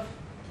think of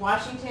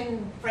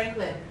Washington,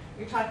 Franklin,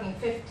 you're talking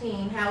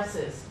 15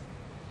 houses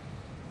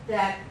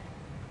that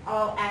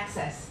all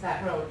access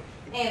that road.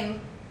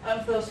 And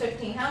of those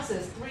 15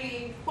 houses,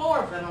 4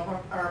 of them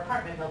are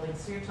apartment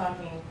buildings, so you're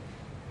talking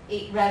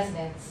 8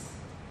 residents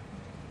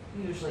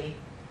usually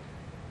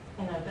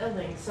in a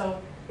building.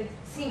 So it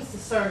seems to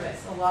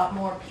service a lot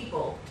more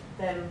people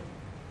than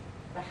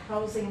the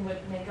housing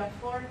would make up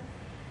for.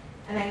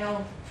 And I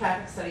know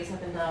traffic studies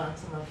have been done on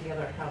some of the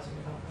other housing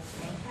developments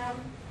in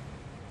town.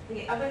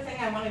 The other thing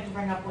I wanted to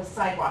bring up was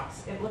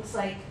sidewalks. It looks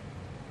like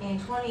in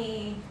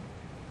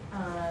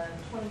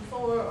 2024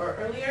 or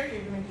earlier,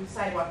 you're going to do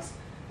sidewalks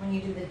when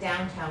you do the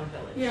downtown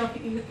village. Yeah,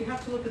 you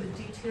have to look at the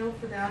detail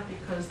for that,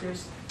 because the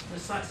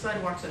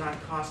sidewalks are not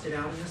costed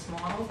out in this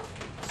model.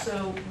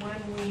 So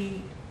when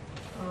we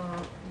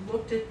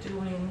looked at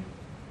doing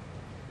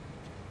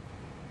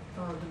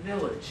the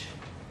village,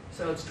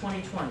 so it's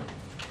 2020,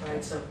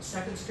 right? So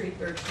 2nd Street,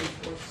 3rd Street,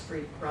 4th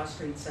Street, Cross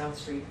Street, South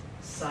Street,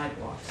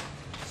 sidewalks.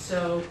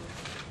 So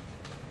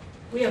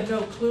we have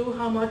no clue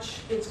how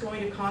much it's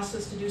going to cost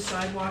us to do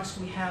sidewalks.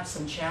 We have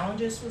some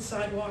challenges with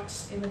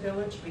sidewalks in the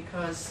village,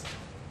 because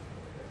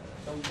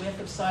the width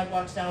of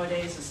sidewalks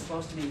nowadays is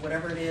supposed to be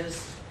whatever it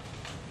is,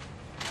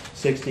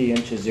 60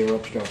 inches, 0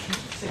 obstruction.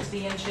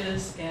 60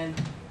 inches, and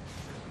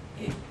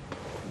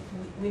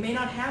we may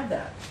not have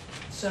that.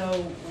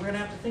 So we're gonna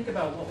have to think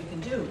about what we can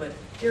do, but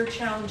they're a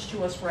challenge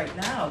to us right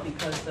now,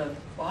 because the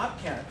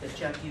Bobcat that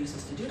Jeff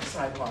uses to do the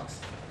sidewalks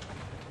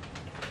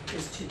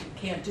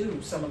can't do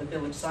some of the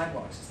village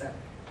sidewalks, is that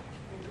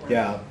correct?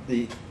 Yeah,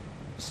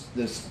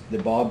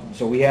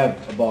 so we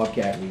have a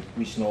Bobcat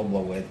we snow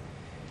blow with.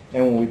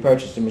 And when we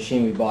purchased the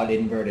machine, we bought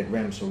inverted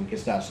rims so we could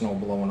start snow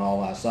blowing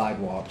all our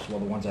sidewalks, well,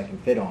 the ones I can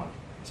fit on.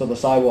 So the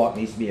sidewalk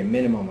needs to be a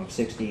minimum of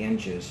 60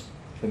 inches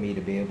for me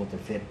to be able to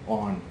fit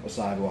on a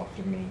sidewalk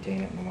to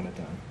maintain it in the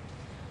wintertime.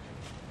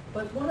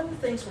 But one of the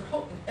things we're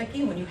hoping,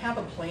 again, when you have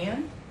a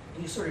plan,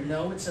 and you sort of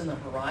know it's in the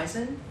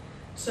horizon,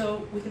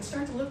 so we can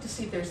start to look to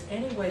see if there's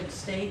any way the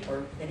state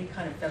or any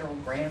kind of federal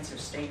grants or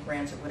state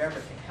grants or whatever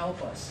can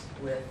help us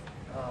with,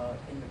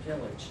 in the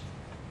village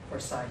for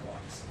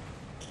sidewalks.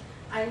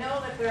 I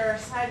know that there are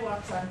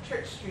sidewalks on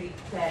Church Street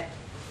that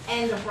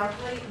end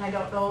abruptly, and I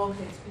don't know if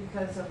it's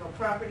because of a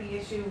property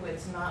issue,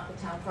 it's not the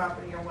town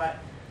property or what,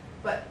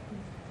 but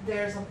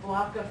there's a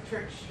block of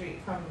Church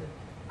Street from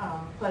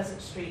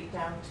Pleasant Street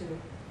down to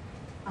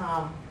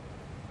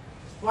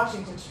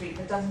Washington Street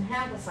that doesn't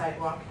have a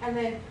sidewalk. And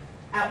then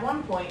at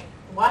one point,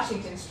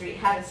 Washington Street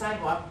had a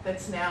sidewalk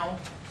that's now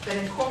been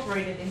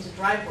incorporated into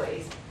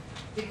driveways,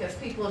 because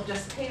people have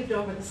just paved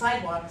over the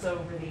sidewalks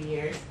over the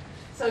years.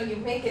 So you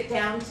make it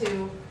down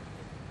to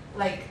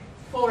like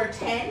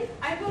 410,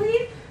 I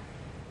believe,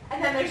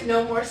 and then there's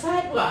no more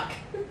sidewalk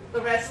the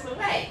rest of the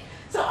way.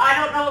 So I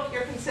don't know if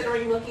you're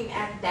considering looking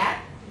at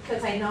that,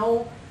 because I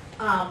know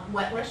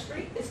Wentworth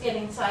Street is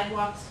getting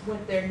sidewalks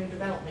with their new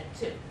development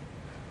too.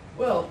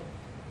 Well,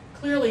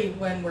 clearly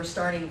when we're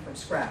starting from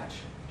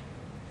scratch,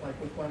 like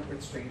with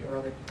Wentworth Street or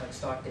like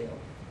Stockdale,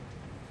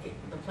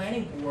 the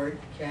planning board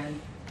can,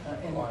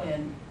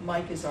 and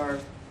Mike is our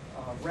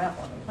rep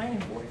on the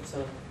planning board,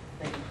 so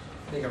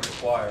They can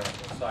require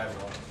a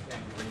sidewalk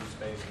and green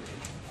spaces,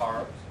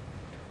 parks,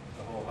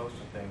 a whole host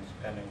of things,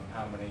 depending on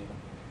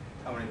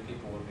how many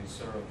people would be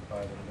served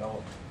by the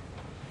development.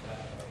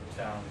 The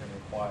town can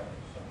require,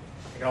 so.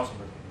 You can also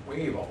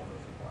waive all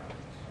those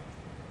requirements.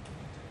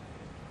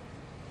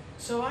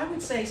 So I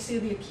would say,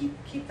 Celia,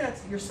 keep that,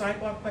 your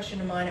sidewalk question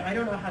in mind. I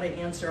don't know how to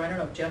answer, I don't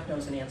know if Jeff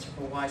knows an answer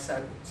for why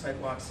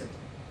sidewalks have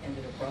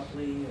ended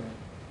abruptly,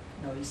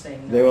 or, no, he's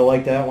saying no. They were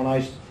like that when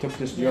I took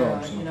this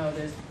job. Yeah, so. you know,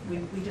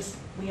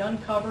 we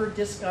uncover,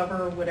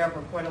 discover,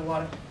 whatever, quite a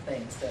lot of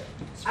things that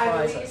I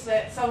surprise believe us.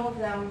 that some of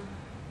them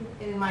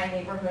in my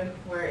neighborhood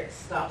where it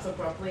stops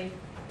abruptly,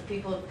 the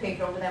people have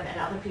paved over them and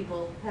other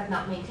people have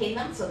not maintained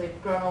them, so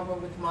they've grown over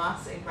with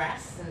moss and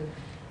grass and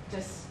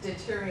just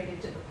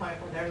deteriorated to the point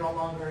where they're no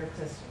longer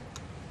existing.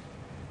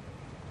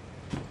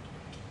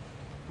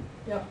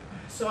 Yep,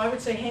 so I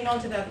would say hang on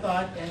to that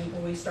thought, and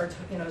when we start,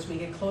 as we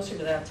get closer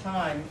to that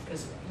time,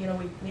 because, we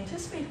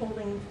anticipate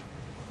holding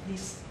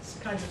these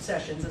kinds of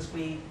sessions as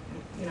we,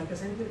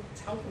 because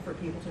it's helpful for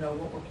people to know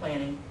what we're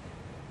planning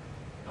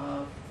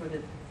for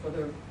the,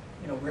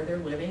 where they're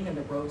living and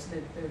the roads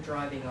that they're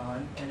driving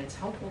on, and it's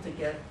helpful to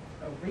get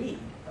a read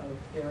of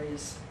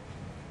various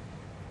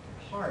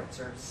parts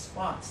or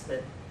spots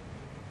that,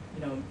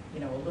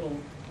 a little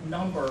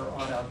number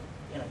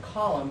in a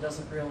column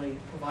doesn't really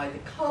provide the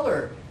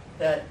color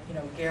that,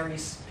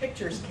 Gary's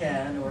pictures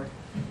can, or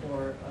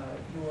your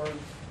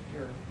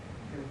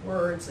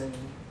words and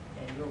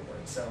your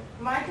words, so.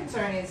 My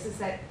concern is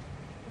that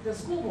the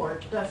school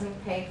board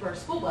doesn't pay for a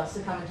school bus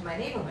to come into my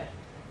neighborhood.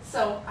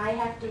 So I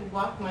have to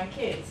walk my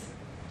kids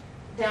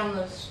down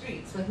those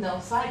streets with no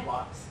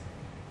sidewalks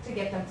to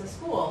get them to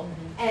school.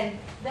 And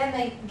then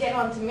they get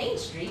onto Main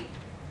Street,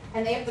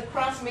 and they have to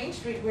cross Main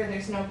Street where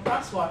there's no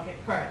crosswalk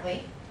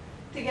currently,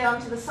 to get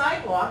onto the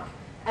sidewalk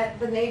at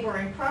the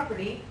neighboring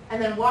property,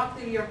 and then walk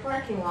through your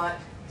parking lot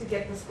to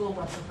get the school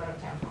bus in front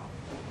of town hall.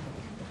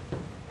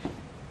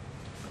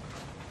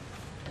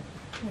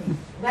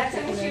 That's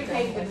an issue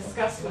we need to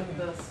discuss with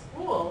the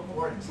school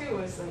board too,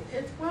 is that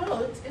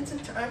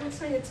I would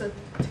say it's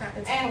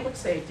public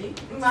safety.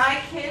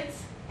 my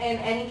kids and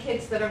any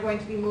kids that are going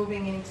to be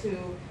moving into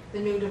the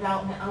new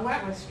development on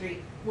Wentworth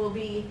Street will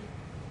be,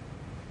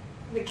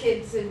 the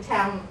kids in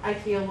town, I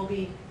feel, will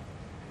be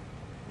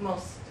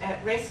most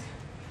at risk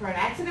for an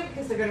accident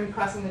because they're going to be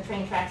crossing the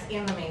train tracks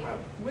and the main road.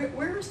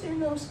 Where is there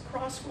no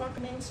crosswalk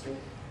on Main Street?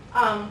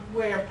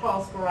 Where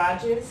Paul's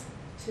garage is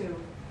to,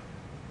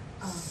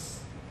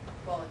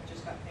 Well, it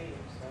just got paved,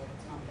 so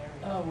it's not there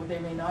yet. Oh, they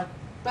may not.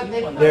 But be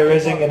they one. There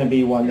isn't gonna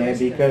be one There there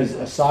isn't. because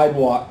a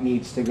sidewalk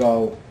needs to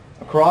go,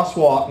 a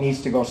crosswalk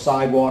needs to go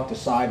sidewalk to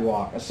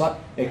sidewalk.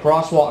 A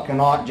crosswalk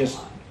cannot just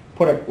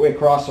put it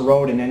across the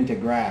road and into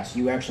grass.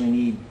 You actually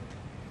need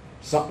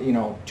some,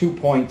 2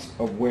 points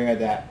of where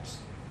that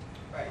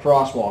Right.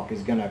 crosswalk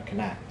is gonna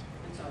connect.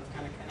 And so it's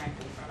gonna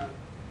connect in front of,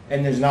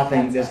 And there's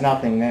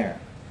nothing there.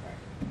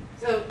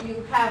 so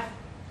you have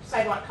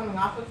sidewalk coming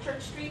off of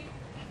Church Street,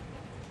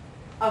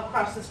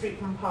 across the street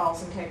from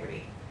Paul's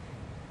Integrity.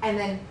 And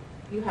then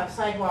you have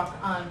sidewalk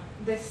on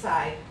this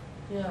side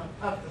Yeah.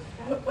 of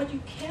the, What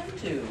you can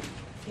do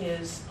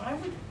is,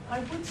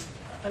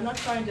 I'm not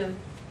trying to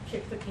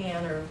kick the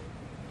can or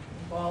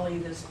volley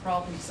this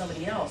problem to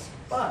somebody else,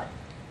 but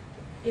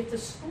if the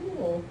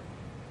school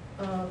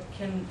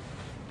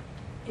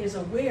is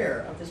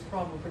aware of this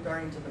problem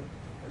regarding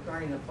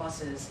the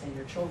buses and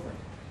your children,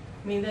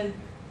 I mean, then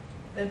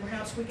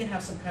perhaps we can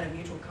have some kind of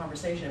mutual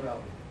conversation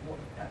about,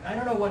 I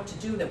don't know what to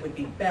do that would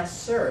be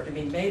best served. I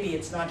mean, maybe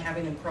it's not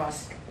having them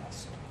cross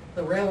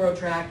the railroad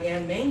track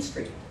and Main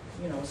Street,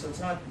 so it's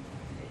not,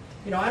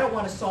 I don't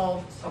want to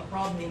solve a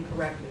problem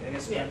incorrectly, I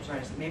guess what I'm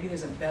trying to say. Maybe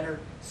there's a better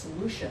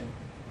solution.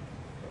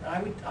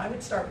 I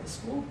would start with the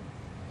school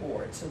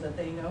board so that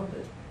they know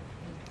that,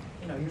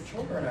 your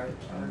children are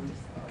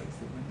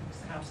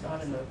perhaps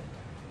not in the,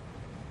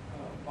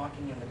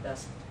 walking in the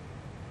best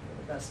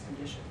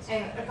conditions.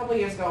 and a couple of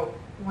years ago,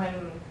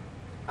 when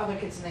other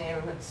kids in the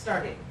neighborhood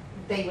started,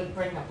 they would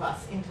bring a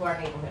bus into our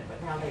neighborhood,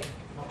 but now they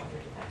no longer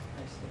do that.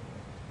 I see.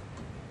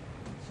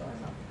 Sorry.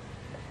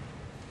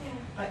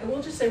 I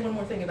will just say one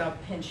more thing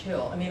about Pinch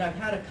Hill. I mean, I've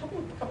had a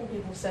couple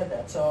people said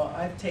that, so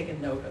I've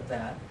taken note of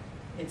that.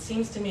 It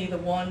seems to me a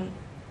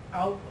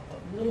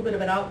little bit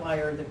of an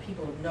outlier that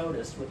people have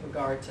noticed with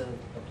regard to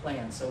the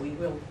plan, so we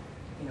will,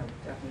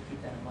 definitely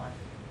keep that in mind.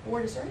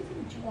 Board, is there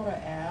anything that you want to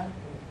add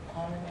or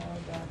comment on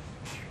about?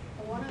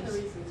 well, one of the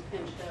reasons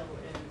Pinch Hill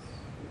is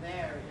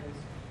there is,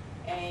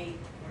 A,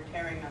 we're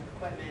tearing up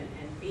equipment,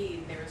 and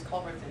B, there's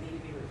culverts that need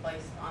to be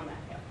replaced on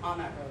that hill, on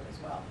that road as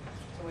well.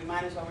 So we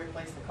might as well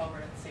replace the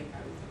culvert at the same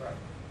time as the road.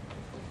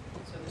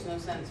 So there's no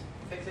sense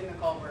fixing the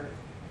culvert,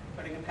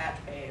 putting a patch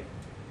pave,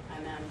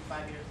 and then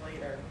 5 years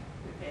later,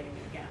 repaving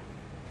it again.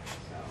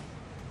 So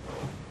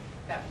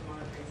that was one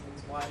of the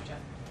reasons why Jeff,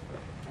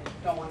 I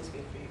don't want to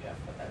speak for you, Jeff,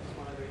 but that was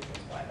one of the reasons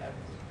why that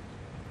was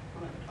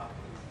one of the top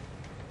ones.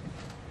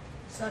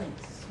 Sonny?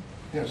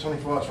 Yeah, Sonny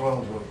Foss,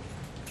 Rollins Road.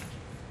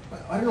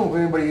 I don't know if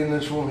anybody in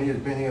this room here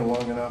has been here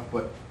long enough,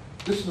 but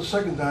this is the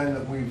second time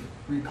that we've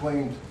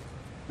reclaimed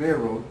Bear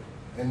Road,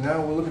 and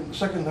now we're looking at the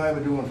second time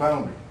we're doing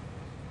Foundry.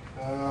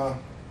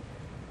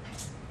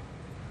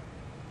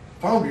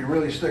 Foundry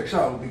really sticks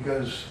out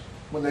because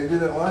when they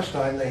did it last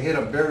time, they hit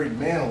a buried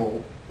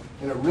manhole,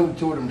 and it really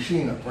tore the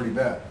machine up pretty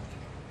bad.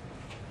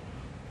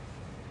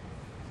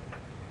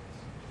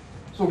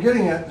 So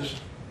getting at this,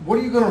 what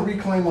are you gonna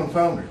reclaim on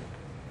Foundry?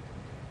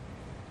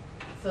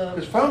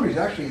 Because Foundry's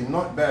actually in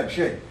not bad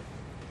shape.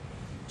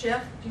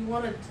 Jeff, do you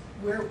want to,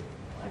 where,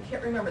 I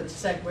can't remember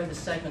where the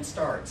segment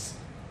starts.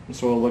 And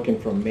so we're looking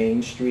from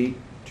Main Street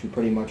to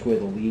pretty much where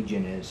the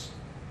Legion is,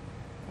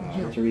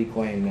 to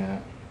reclaim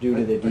that, due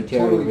to the I totally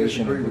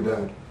deterioration disagree of the with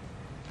that.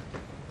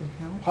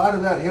 road. Part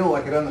of that hill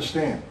I could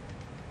understand.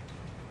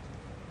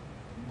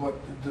 But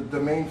the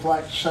main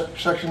flat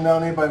section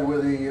down there by where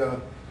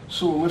the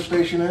sewer lift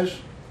station is,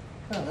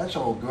 yeah, that's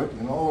all good,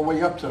 and all the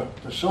way up to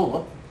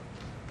Silver.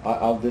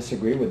 I'll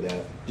disagree with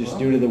that, just Well-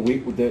 due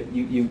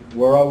to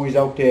we're always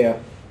out there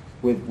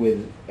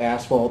with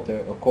asphalt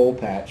or coal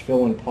patch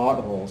filling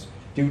potholes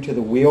due to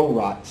the wheel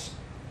ruts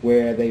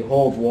where they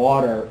hold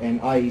water and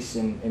ice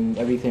and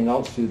everything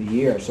else through the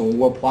year. So when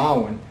we're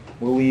plowing,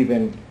 we're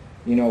leaving,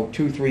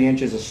 2-3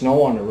 inches of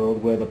snow on the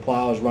road where the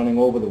plow is running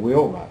over the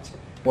wheel ruts.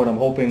 What I'm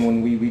hoping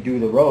when we redo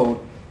the road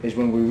is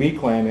when we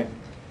reclaim it,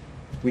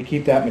 we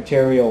keep that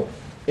material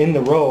in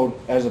the road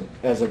as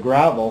a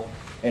gravel,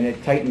 and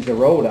it tightens the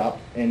road up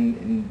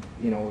and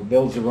it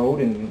builds the road,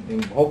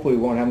 and hopefully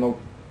we won't have no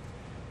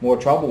more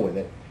trouble with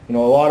it. A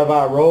lot of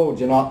our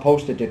roads are not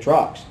posted to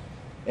trucks,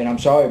 and I'm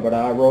sorry, but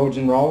our roads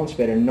in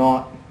Rollinsford are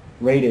not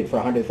rated for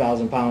a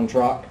 100,000-pound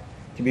truck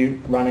to be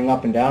running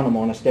up and down them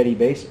on a steady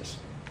basis.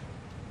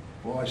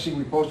 Well, I see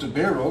we posted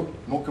Bear Road,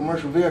 no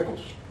commercial vehicles.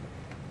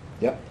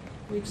 Yep.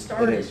 We've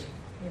started, is.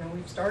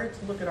 we've started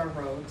to look at our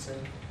roads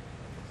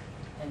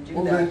and do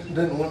Well, that.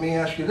 then let me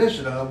ask you this,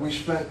 we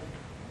spent,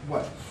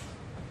 what,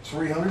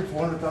 $300,000,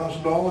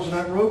 $400,000 in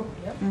that road?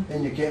 Yep,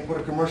 And you can't put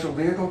a commercial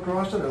vehicle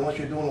across it unless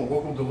you're doing a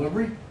local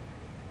delivery?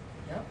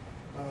 yep.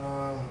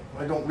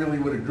 I don't really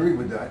would agree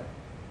with that.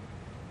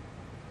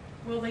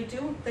 Well, they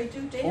do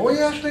damage. Oh,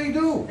 yes, they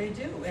do. They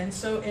do, and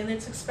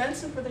it's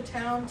expensive for the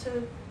town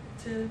to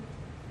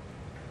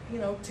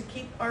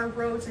keep our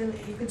roads in,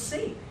 you can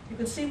see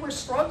we're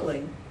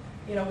struggling,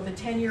 with a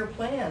 10-year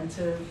plan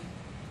to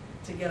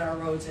get our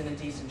roads in a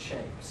decent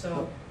shape.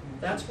 So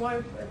that is why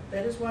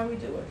we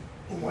do it.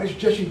 Why is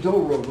Jesse Doe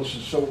Road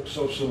listed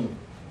so soon?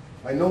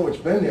 I know it's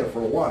been there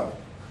for a while.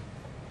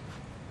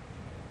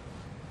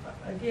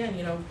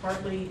 Again,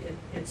 partly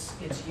it's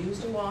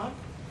used a lot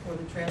for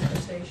the transfer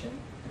station.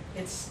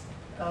 It's,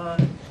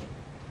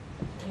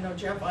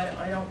 Jeff,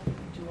 I don't,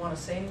 do you want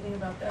to say anything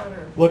about that,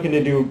 or? Looking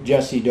to do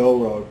Jesse Doe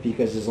Road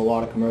because there's a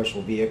lot of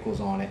commercial vehicles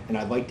on it, and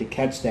I'd like to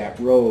catch that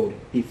road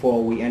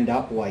before we end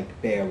up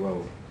like Bear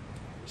Road.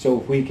 So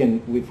if we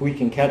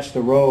can catch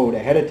the road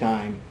ahead of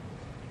time,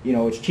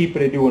 it's cheaper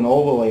to do an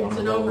overlay on It's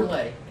the an road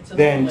overlay. It's an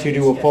than overlay to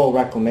do a instead. full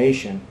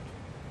reclamation.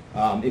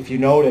 If you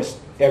notice,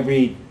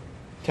 every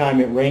time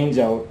it rains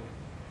out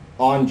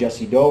on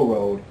Jesse Doe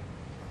Road,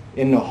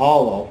 in the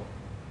hollow,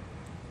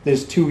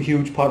 there's 2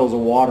 huge puddles of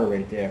water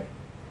right there.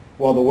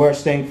 Well, the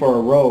worst thing for a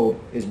road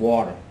is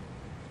water.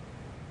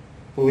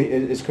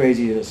 As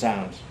crazy as it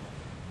sounds.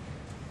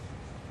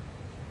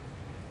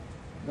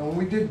 Now, when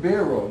we did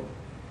Bear Road,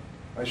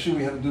 I see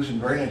we had to do some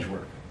drainage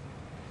work.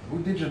 Who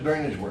did your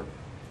drainage work?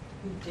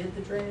 Who did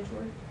the drainage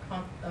work?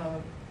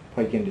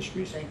 Pike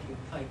Industries. Thank you,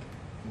 Pike.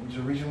 What was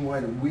the reason why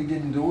we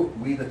didn't do it,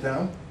 we the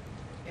town?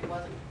 It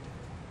wasn't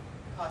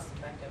cost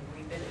effective.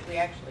 We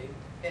actually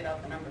bid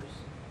out the numbers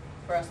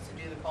for us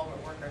to do the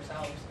culvert work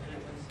ourselves, and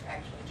it was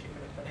actually cheaper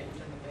to put it into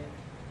the bid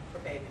for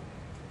paving.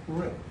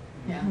 Really?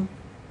 Yeah,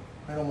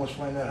 I almost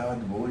find that hard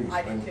to believe.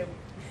 I did too.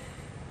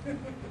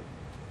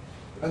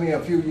 I mean,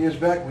 a few years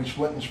back, we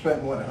went and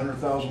spent, what,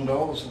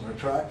 $100,000 for a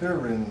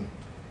tractor, and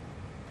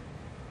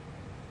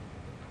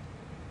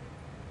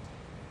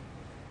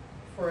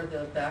For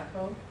the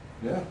backhoe?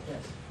 yeah.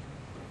 Yes.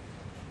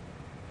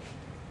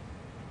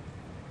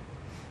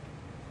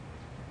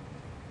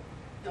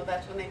 No,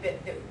 that's when they bid,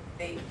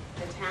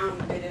 the town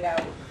bid it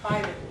out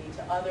privately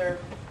to other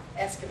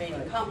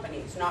excavating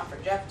companies, not for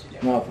Jeff to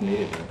do. Not for me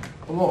to do.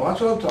 Well, no,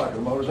 that's what I'm talking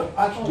about, is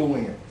us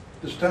doing it,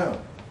 this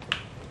town.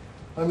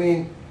 I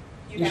mean,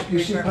 You'd have to you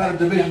see refer part of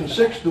back to Jeff Division for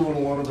 6 that. doing a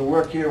lot of the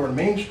work here on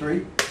Main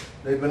Street.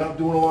 They've been up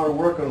doing a lot of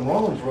work on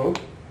Rollins Road.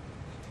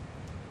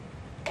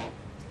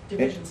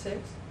 Division 6?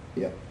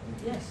 Yep.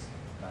 Yes.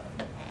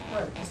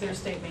 Right, because they're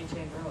state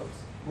maintained roads.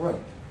 Right.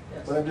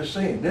 Yes. But I'm just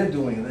saying, they're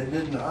doing it, they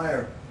didn't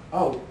hire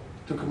out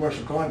to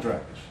commercial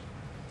contractors.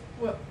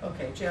 Well,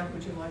 okay, Jeff,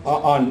 would you like to?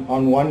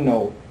 On one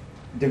note,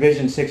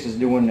 Division 6 is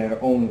doing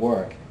their own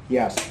work,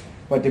 yes.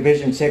 But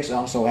Division 6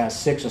 also has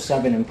 6 or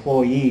 7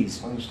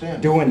 employees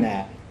Understand? doing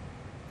that.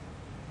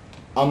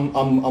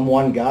 I'm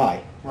one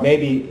guy. Right.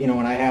 Maybe,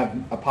 and I have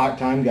a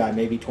part-time guy,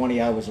 maybe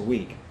 20 hours a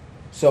week.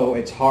 So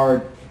it's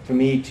hard for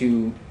me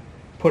to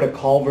put a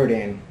culvert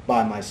in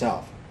by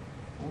myself.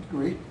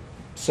 Agreed.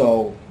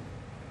 So,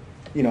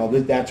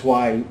 that's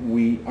why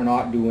we are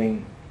not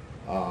doing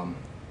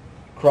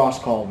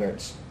cross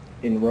culverts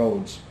in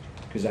roads,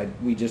 because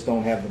we just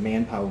don't have the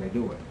manpower to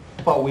do it.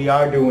 But we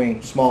are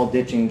doing small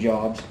ditching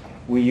jobs.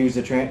 We use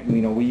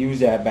we use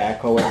that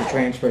backhoe at the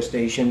transfer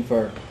station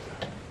for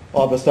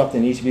all the stuff that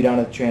needs to be done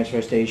at the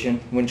transfer station.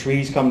 When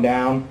trees come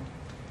down,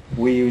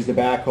 we use the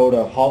backhoe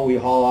to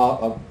haul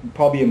out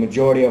probably a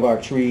majority of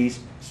our trees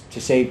to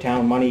save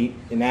town money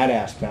in that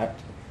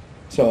aspect.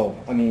 So,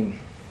 I mean,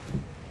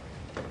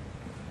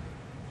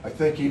 I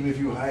think even if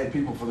you hired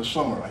people for the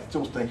summer, I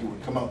still think it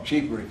would come out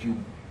cheaper if you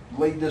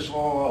laid this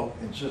all out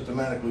and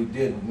systematically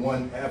did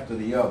one after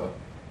the other.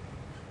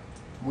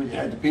 We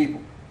had the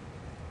people.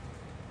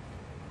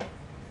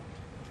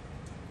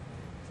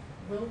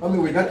 I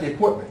mean, we got the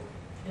equipment.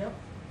 Yep,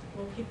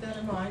 we'll keep that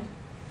in mind.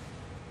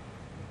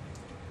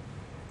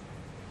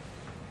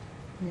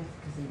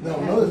 Now,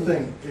 another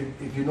thing,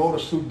 if you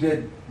notice who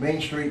did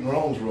Main Street and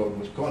Rollins Road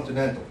was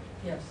Continental.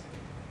 Yes,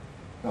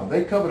 Now,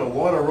 they covered a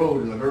lot of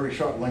road in a very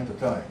short length of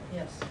time.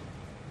 yes.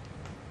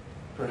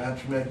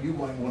 Perhaps, Matt, you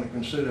might want to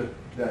consider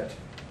that,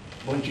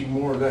 bunching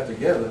more of that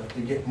together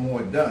to get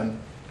more done.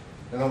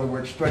 In other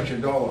words, stretch your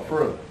dollar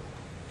further.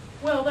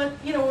 Well, that,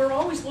 you know, we're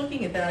always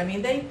looking at that. I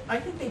mean, I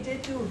think they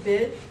did do a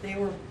bid. They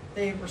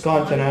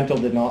responded. Continental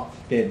did not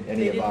bid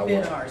any of our work. They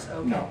didn't bid ours,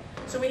 okay. No.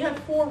 So we had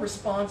 4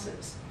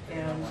 responses,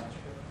 and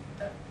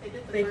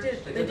they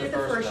did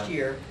the first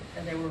year,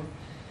 and they were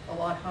a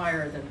lot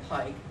higher than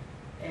Pike,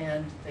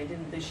 and they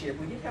didn't this year.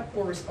 We did have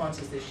 4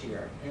 responses this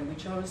year, and we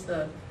chose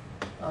the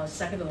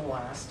second to the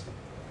last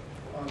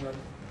on the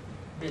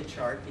bid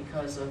chart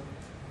because of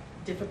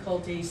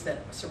difficulties that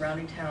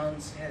surrounding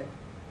towns had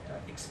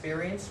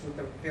experienced with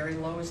the very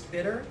lowest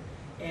bidder,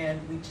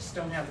 and we just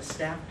don't have the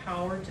staff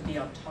power to be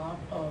on top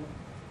of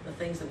the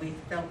things that we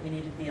felt we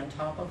needed to be on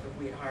top of if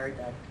we had hired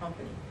that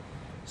company.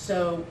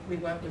 So we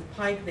went with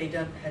Pike. They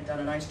had done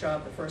a nice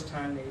job the first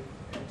time. They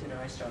did a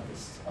nice job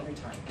this other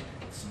time.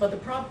 But the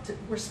problem,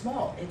 we're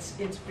small. It's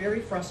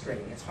very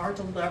frustrating. It's hard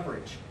to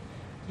leverage.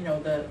 You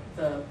know,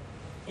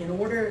 in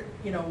order,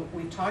 you know,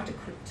 we talked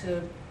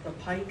to the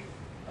Pike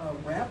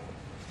rep,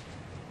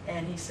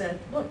 and he said,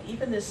 look,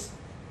 even these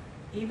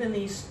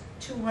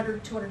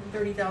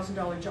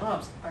 $230,000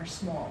 jobs are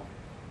small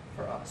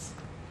for us.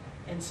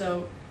 And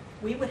so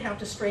we would have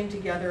to string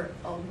together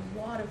a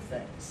lot of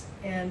things.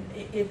 And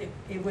it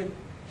would,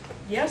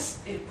 yes,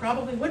 it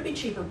probably would be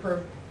cheaper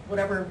per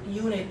whatever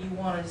unit you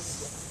want to,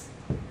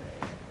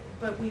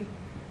 but we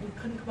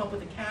couldn't come up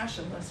with the cash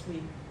unless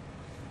we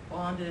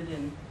bonded,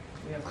 and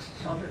we have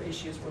other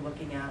issues we're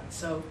looking at.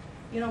 So,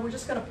 you know, we're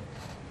just gonna,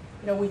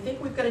 you know, we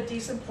think we've got a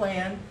decent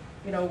plan.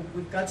 You know,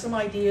 we've got some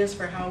ideas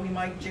for how we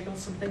might jiggle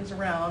some things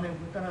around, and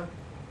we're gonna,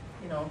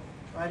 you know,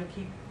 try to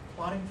keep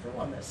plodding through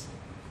on this.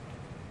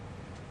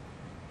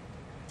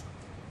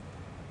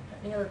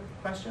 Any other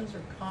questions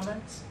or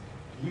comments?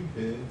 Do you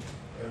bid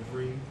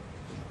every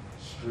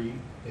street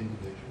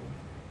individually?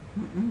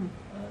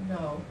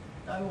 No.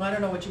 I don't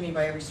know what you mean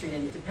by every street,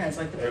 and it depends,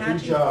 like the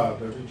patching.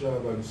 Every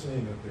job I'm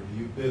seeing up there, do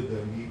you bid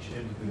them each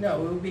individually?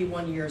 No, it would be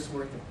 1 year's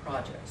worth of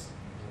projects.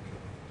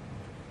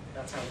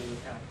 That's how we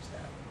would package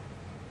that.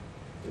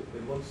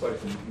 It looks like,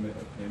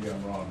 maybe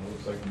I'm wrong, it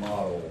looks like the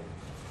model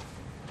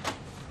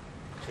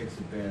takes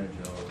advantage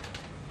of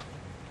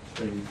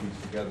stringing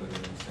things together in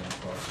the same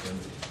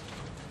proximity.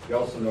 You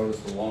also notice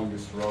the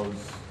longest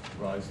roads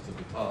rise to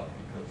the top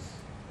because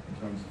in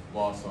terms of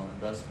loss on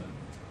investment,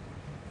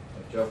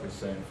 like Jeff was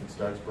saying, if it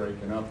starts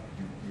breaking up,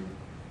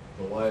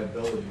 the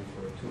liability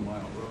for a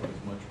 2-mile road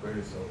is much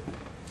greater. So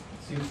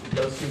it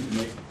does seem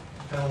to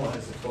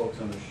penalize the folks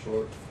on the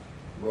short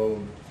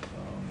road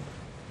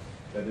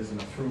that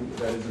isn't a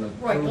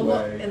Right,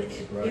 throughway. and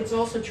Right. it's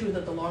also true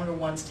that the longer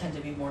ones tend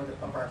to be more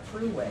of our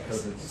throughways.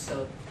 Because it's-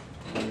 So,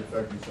 You're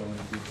affecting so many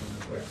people,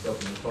 and it wakes up,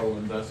 and the total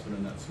investment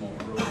in that smaller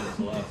road is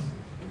less.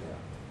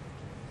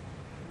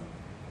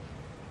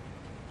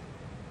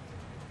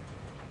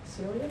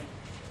 Celia?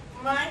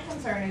 My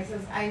concern is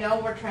I know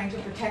we're trying to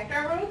protect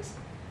our roads,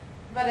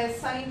 but as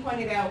Sunny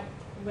pointed out,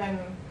 when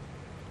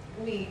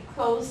we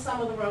close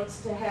some of the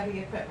roads to heavy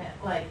equipment,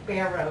 like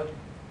Bear Road,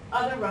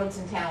 other roads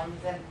in town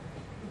that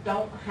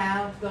don't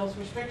have those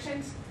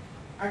restrictions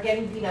are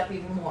getting beat up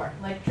even more,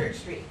 like Church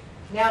Street.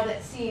 Now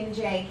that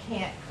C&J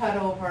can't cut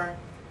over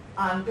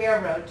on Bear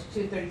Road to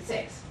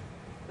 236,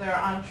 they're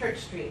on Church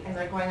Street and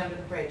they're going under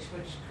the bridge,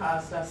 which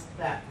caused us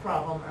that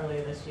problem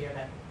earlier this year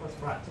that was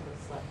brought to the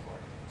select board.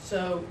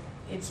 So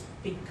it's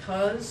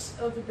because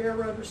of the Bear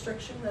Road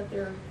restriction that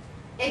they're,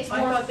 It's I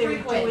more thought they were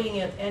frequent. doing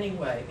it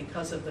anyway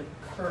because of the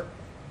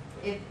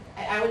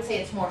I would say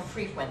it's more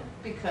frequent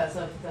because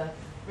of the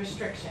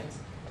restrictions.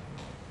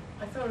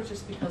 I thought it was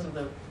just because of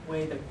the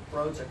way the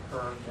roads are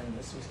curved, and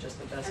this was just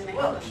the best. And they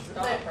Well, have a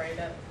stop right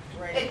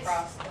it's-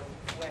 across the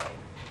way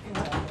in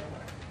Delaware.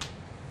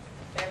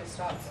 They have a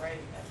stop right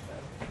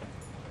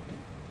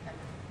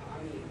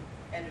on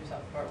the edge of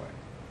South Berwick.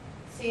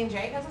 C&J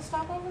has a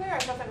stop over there? I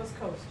thought that was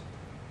Coast.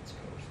 It's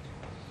coast.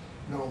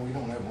 No, we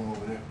don't have one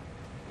over there.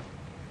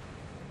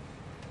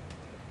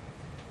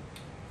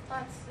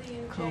 Thought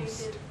C&J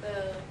Close. did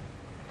the,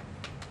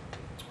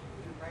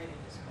 right, it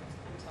is Coast,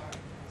 I'm sorry.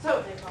 So I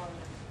apologize.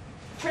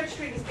 Church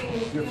Street is being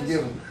You're used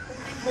forgiven.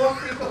 more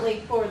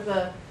frequently for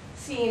the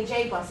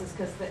C&J buses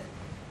because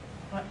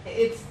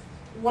it's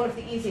one of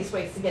the easiest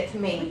ways to get to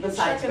We Maine can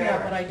besides check it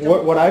out, but Bear. I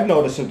don't. What I've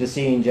noticed with the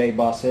C&J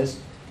buses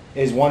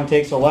is one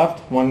takes a left,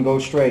 one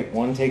goes straight,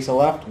 one takes a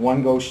left,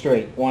 one goes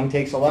straight, one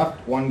takes a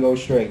left, one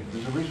goes straight.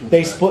 There's a reason for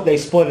They that.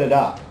 split it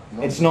up.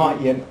 No, It's not,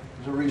 you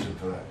There's a reason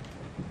for that.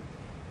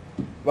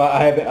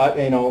 but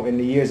you know, in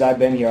the years I've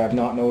been here, I've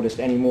not noticed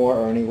any more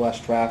or any less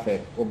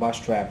traffic or bus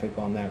traffic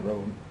on that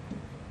road.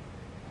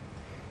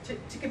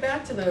 To get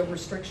back to the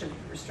restricting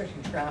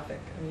traffic,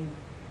 I mean,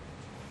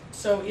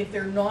 so if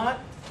they're not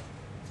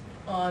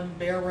on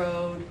Bear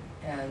Road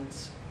and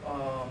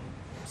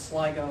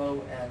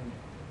Sligo and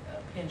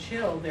Pinch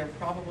Hill, they're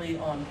probably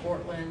on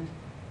Portland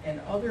and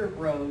other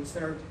roads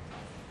that are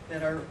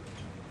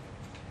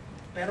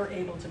better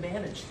able to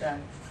manage that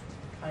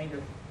kind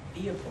of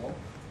vehicle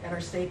and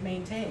are state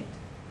maintained.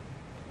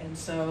 And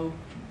so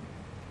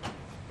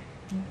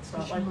it's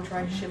not like we're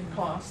trying to shift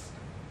costs.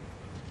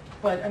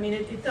 But, I mean,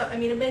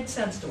 it made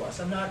sense to us.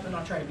 I'm not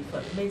trying to be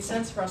flip. It made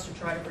sense for us to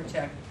try to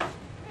protect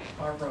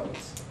our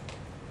roads.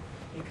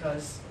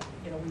 Because,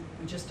 you know,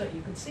 we just don't,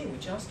 you can see, we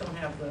just don't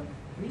have the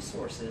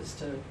resources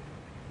to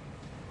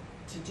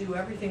do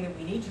everything that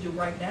we need to do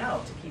right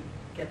now to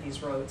get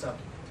these roads up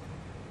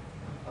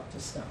to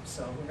snuff.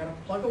 So we're gonna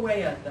plug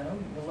away at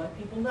them. We'll let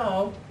people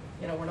know,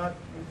 you know,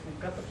 we've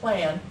got the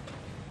plan.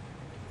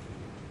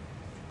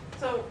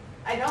 So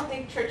I don't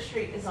think Church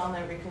Street is on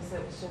there because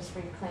it was just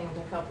reclaimed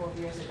a couple of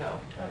years ago.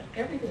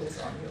 Everything is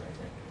on here, I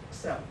think,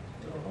 except,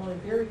 there are only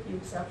very few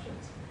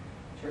exceptions.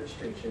 Church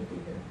Street should be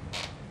here.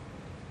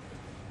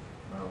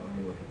 Oh, let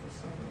me look at this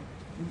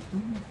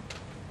summary.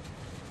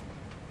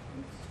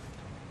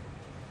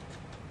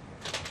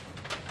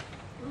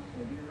 Well,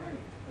 maybe you're right.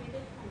 We did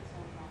find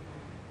some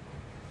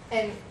on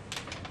And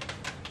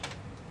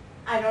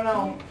I don't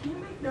know, Can you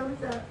make note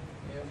of that?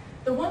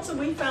 The ones that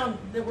we found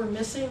that were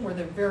missing were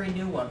the very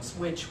new ones,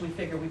 which we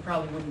figured we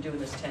probably wouldn't do in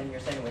this 10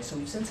 years anyway, so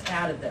we've since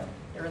added them.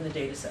 They're in the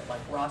data set,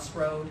 like Ross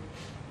Road.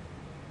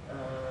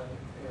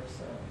 There's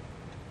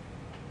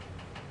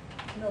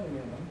another new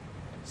one,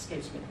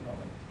 escapes me at the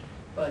moment,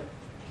 but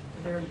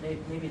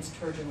maybe it's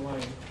Turgeon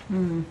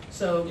Lane.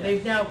 So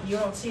they've now, you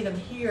don't see them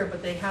here,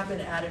 but they have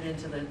been added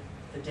into the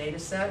data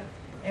set.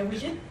 And we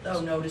did,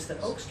 though, notice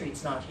that Oak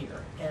Street's not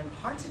here, and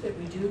parts of it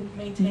we do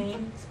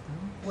maintain.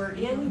 We're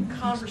in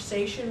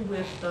conversation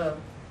with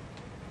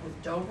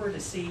Dover to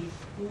see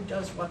who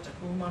does what to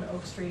whom on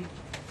Oak Street.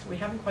 So we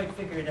haven't quite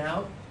figured it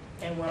out.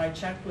 And when I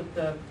checked with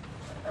the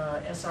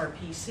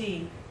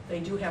SRPC, they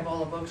do have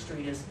all of Oak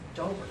Street as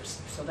Dover's.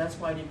 So that's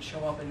why it didn't show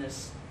up in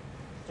this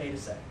data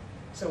set.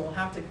 So we'll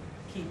have to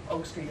keep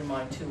Oak Street in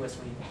mind too as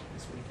we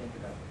think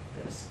about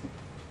this.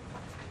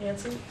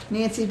 Nancy?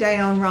 Nancy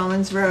Dione,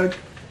 Rollins Road.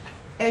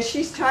 As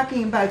she's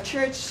talking about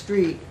Church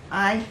Street,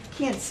 I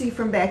can't see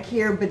from back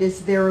here, but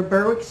is there a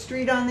Berwick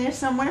Street on there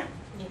somewhere?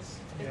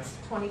 it's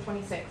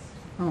 2026.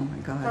 Oh my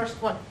God,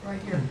 First one. Right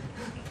here.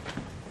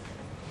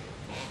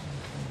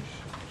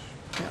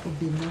 that would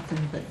be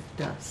nothing but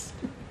dust.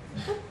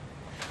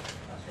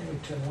 Only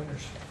 10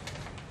 winners.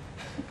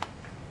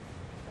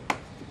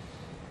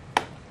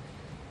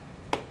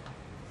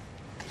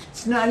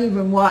 It's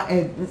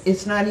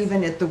not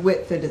even at the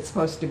width that it's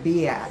supposed to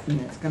be at,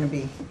 and it's going to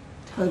be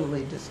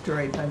totally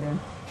destroyed by then.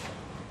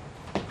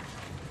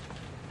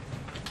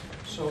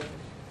 So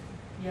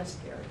Yes,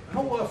 Gary.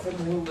 how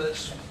often will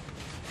this,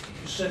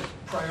 you said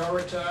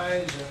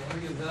prioritize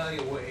and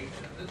reevaluate?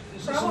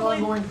 Is this an Probably-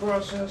 ongoing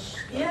process?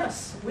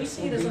 Yes, we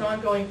see it as an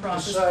ongoing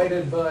process.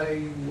 Decided by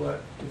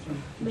what? If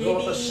you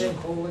develop a Maybe-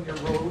 sinkhole in your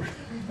road?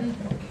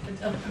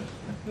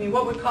 I mean,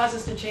 what would cause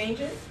us to change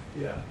it?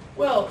 Yeah.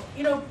 Well,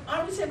 you know,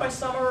 I would say by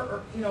summer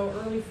or, you know,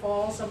 early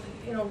fall, something,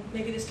 you know,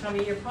 maybe this time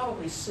of year,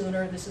 probably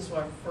sooner. This is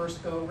our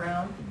first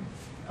go-around.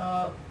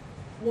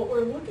 What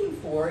we're looking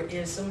for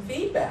is some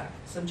feedback,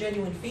 some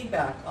genuine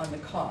feedback on the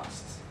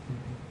costs.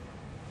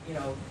 You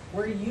know,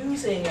 we're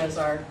using as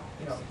our,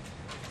 you know,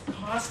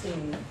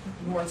 costing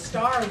North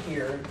Star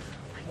here,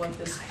 what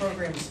this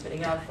program is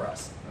spitting out for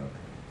us.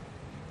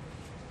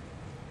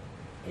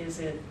 Is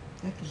it,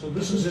 So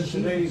this is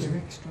in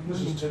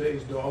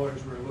today's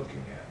dollars we're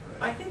looking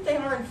at, I right? think they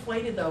are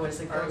inflated though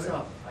as it Are goes they?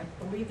 up. I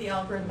believe the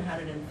algorithm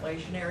had an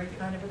inflationary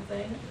kind of a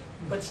thing.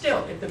 But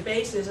still, if the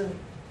base isn't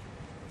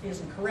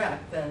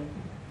correct, then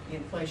the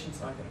inflation's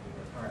not gonna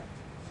be correct,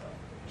 so.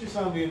 Just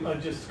on the,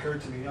 it just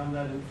occurred to me, on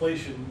that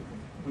inflation,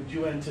 would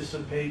you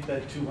anticipate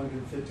that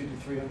 250 to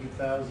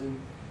 300,000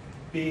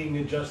 being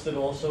adjusted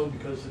also?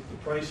 Because if the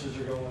prices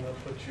are going up,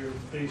 but your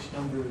base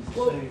number is the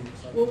Well, same.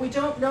 Well, we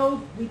don't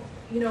know,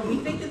 we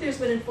think that there's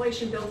been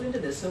inflation built into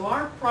this, so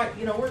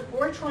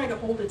we're trying to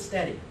hold it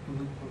steady,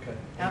 Okay.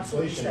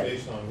 absolutely Inflation steady.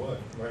 based on what?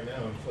 Right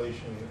now,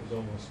 inflation is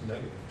almost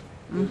negative.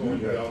 Mhm. Going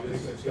down,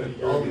 it's gonna,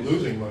 you're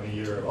losing money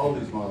year after All year.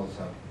 these models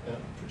have Yeah.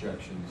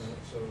 projections.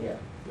 So, Yeah.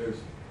 There's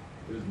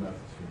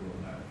methods for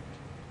doing that.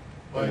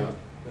 My-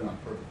 They're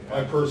not perfect.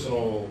 My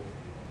personal,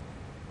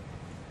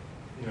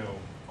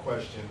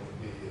 question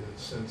would be,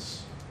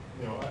 since,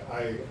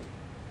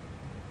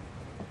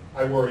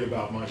 I worry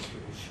about my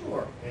streets.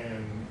 Sure.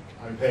 And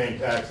I'm paying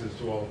taxes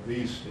to all of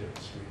these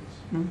streets.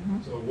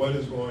 Mhm. So what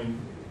is going,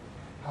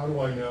 how do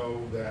I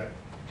know that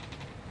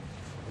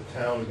the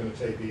town is gonna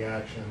take the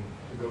action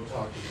to go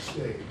talk to the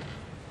state?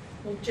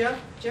 Well, Jeff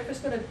is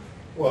gonna,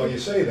 Well, you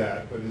say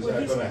that, but is Well,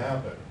 that he's- gonna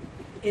happen?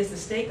 is the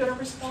state gonna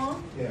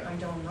respond? Yeah. I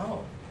don't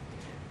know.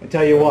 I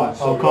tell you what,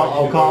 So I'll do call, I need I'll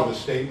to go to call, the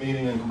state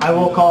meeting and? I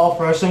will call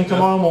first thing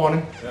tomorrow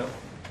morning. Yeah.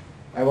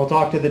 I will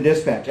talk to the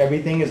dispatch.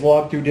 Everything is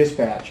logged through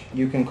dispatch.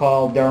 You can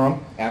call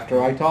Durham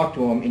after I talk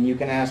to him, and you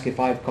can ask if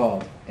I've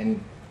called.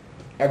 And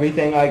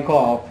everything I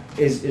call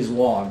is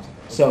logged.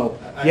 So,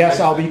 yes,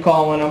 I'll be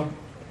calling them.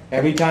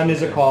 Every time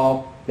there's a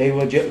call, they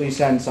legitimately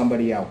send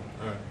somebody out.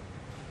 All right.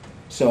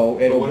 So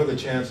But what are it'll, the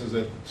chances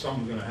that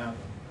something's gonna happen?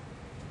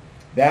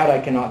 that I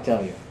cannot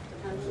tell you.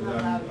 Depends So on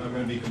then how loud. I'm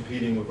gonna be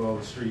competing with all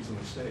the streets in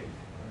the state.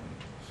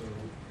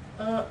 right?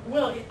 So,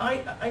 Well,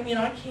 I mean,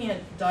 I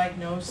can't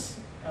diagnose,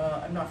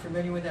 I'm not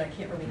familiar with it, I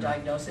can't really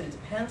diagnose it. It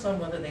depends on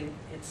whether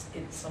it's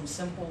some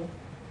simple,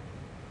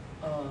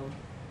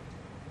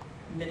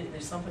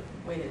 there's some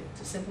way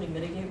to simply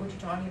mitigate what you're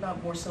talking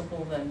about, more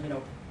simple than,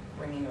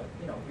 bringing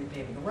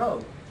repaving a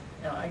road.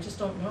 Now, I just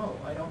don't know.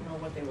 I don't know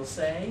what they will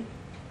say.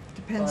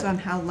 Depends on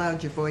how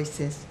loud your voice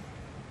is.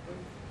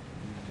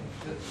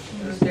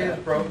 The state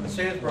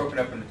is broken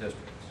up into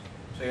districts,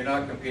 so you're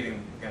not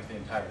competing against the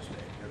entire state.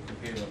 You're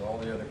competing with all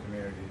the other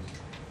communities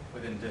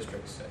within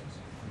District 6.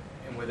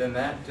 And within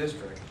that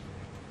district,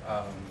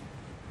 the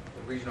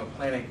regional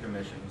planning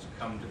commissions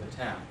come to the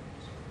towns.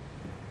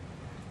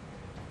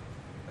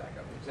 Back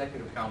up, the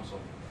executive council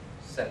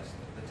sets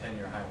the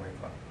 10-year highway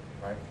fund,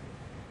 right?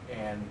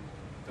 And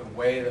the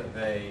way that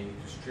they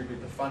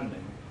distribute the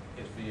funding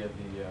is via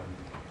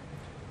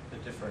the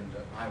different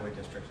highway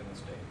districts in the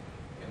state.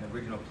 And the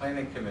regional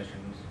planning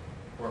commissions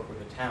work with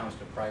the towns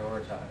to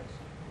prioritize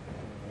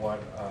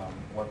what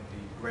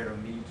the greater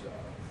needs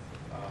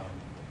are.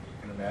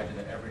 You can imagine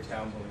that every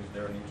town believes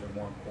their needs are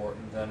more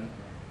important than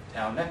the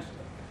town next to them.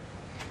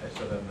 And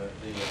so then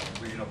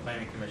the regional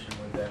planning commission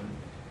would then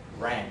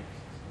rank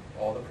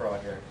all the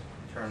projects,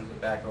 turns it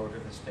back over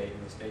to the state,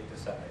 and the state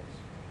decides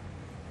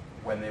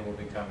when they will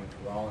be coming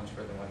to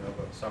Rollinsford and when they'll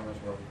go to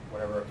Summersworth,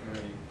 whatever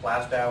community.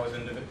 Plastow is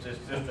in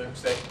District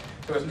 6,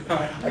 so it's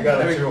not. I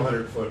got a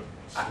 200-foot.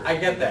 I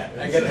get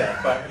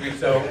that, but I mean,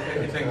 so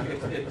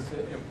it's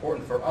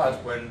important for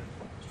us when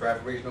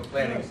Stratford Regional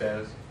Planning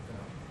says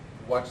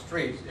what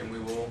streets, and we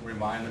will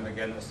remind them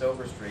again that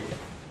Silver Street,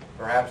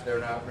 perhaps they're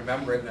not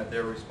remembering that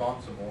they're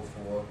responsible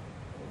for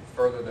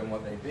further than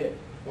what they did.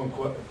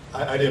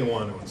 I didn't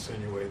want to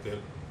insinuate that,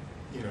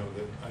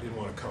 that I didn't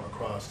want to come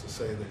across to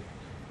say that,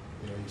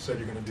 you said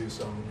you're going to do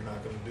something, you're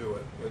not going to do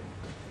it, but,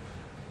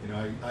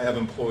 I have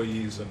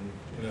employees and,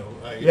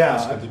 I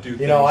ask them to do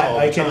things all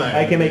the time.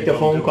 I can make the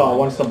phone call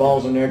once the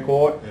ball's in their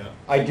court. Yeah.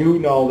 I do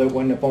know that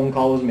when the phone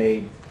call is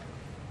made,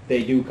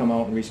 they do come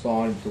out and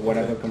respond to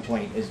whatever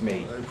complaint is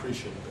made. I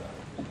appreciate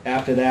that.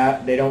 After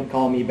that, they don't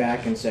call me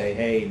back and say,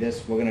 hey,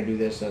 we're gonna do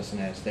this, and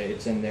this.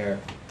 It's in there.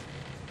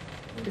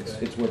 Okay.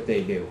 It's what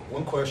they do.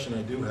 One question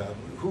I do have,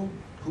 who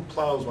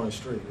plows my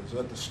street? Is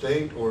that the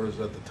state or is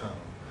that the town?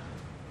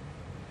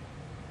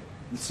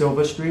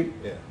 Silver Street,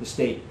 Yeah. the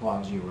state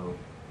plows your road.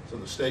 So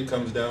the state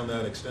comes down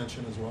that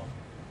extension as well?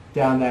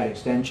 Down that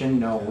extension,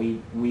 no,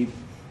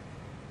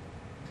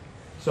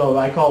 so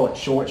I call it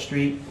Short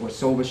Street or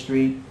Silver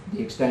Street,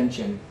 the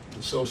extension.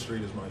 The Silver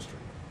Street is my street.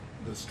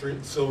 The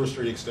Silver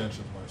Street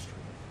extension is my street.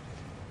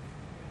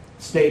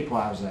 State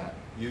plows that.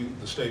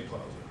 The state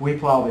plows it. We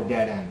plow the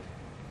dead end.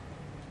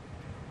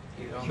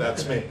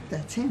 That's me.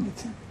 That's him.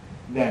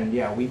 Then,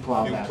 yeah, we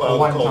plow You that. plow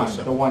the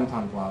cul-de-sac. The 1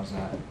 ton plows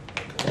that.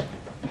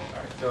 All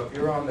right, so if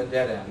you're on the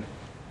dead end,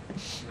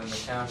 then the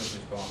town is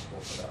responsible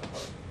for that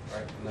part,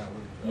 right? And that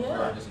we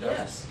already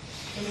discussed. Yes.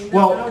 I mean,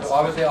 Well- now it's- So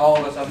obviously, all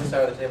of us on this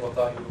side of the table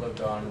thought you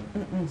lived on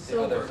the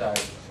Silver. other side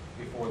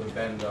before the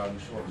bend on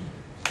Short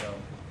Street, so.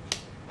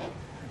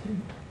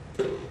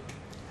 I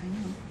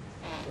know.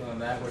 So then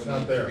that would It's not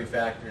need to there. be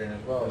factored in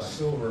as well. The then.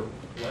 Silver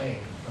Lane,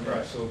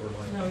 Right. Silver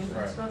Lane. No, it's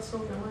Right. not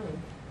Silver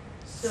Lane.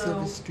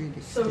 Silver Street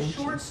So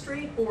Extension. Short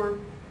Street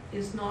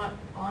is not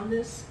on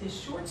this, is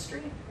Short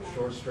Street?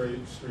 Short Street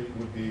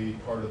would be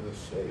part of the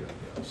state,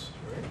 I guess,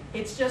 right?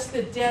 It's just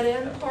the dead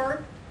end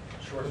part,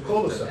 Short The Street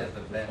cul-de-sac. is the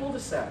bend.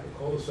 cul-de-sac. The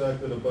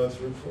cul-de-sac that abuts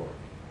Route 4.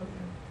 Okay.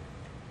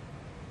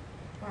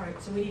 All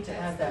right, so we need to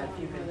add that if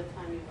you That's the one can. where the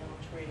tiny little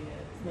tree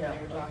is Yeah, that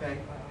they were talking okay.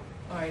 about.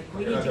 All right,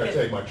 we You're need not to gonna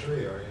get. take my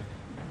tree, are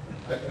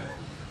you?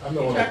 I'm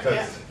the one that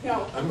cuts,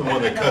 No. I'm the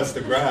one that cuts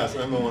the grass,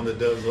 I'm the one that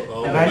does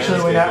all the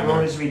Eventually, when that landscaping road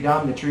there. is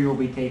redone, the tree will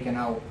be taken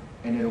out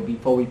and it'll be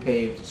fully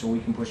paved so we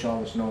can push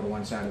all the snow to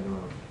one side of the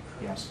road.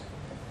 Yes.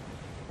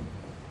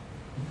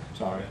 I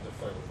Sorry. have to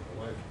fight with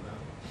my wife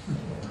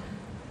now.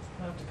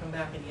 I'll have to come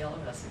back and yell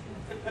at us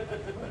again.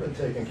 I've been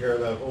taking care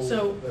of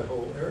So, that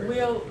whole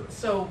area.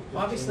 So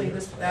obviously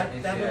this, that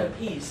Needs that to be little added.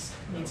 piece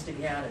needs to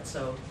be added,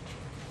 so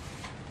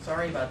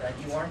sorry about that.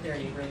 You aren't there,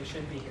 you really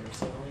should be here,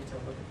 so we'll need to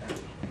look at that.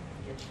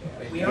 Get you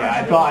added. We Yeah, are I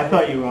having-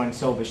 thought you were on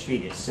Silver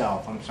Street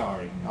itself. I'm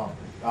sorry.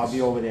 I'll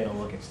be over there to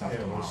look at stuff Yeah,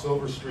 well, tomorrow.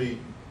 Silver Street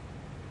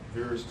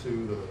veers to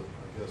the,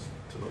 I guess,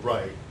 to the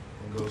right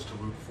and goes to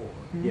Route 4.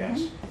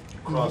 Yes.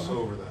 Cross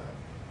over that.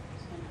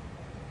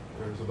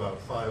 there's about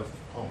 5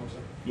 homes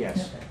there,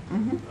 Yes.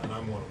 Mhm. and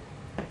I'm one of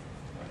them.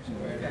 So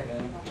where did Okay.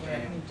 that-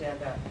 Yeah, I need to add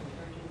that.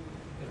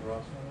 Did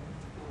Ross know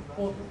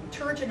Well,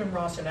 Turgeon and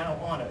Ross are now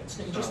on it, it's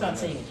we're just not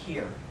seeing it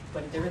here,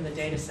 but they're in the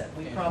data set.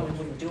 We probably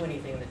wouldn't do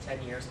anything in the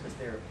 10 years because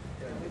they're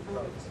new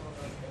roads.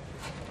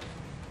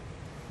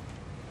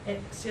 And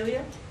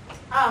Celia?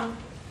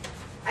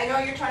 I know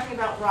you're talking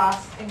about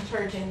Ross and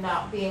Turgeon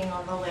not being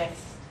on the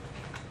list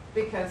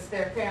because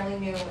they're fairly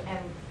new, and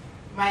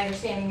my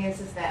understanding is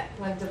that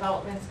when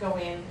developments go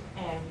in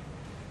and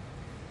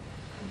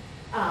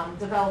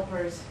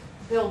developers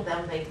build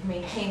them, they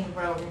maintain the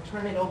road and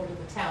turn it over to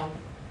the town.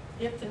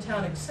 If the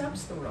town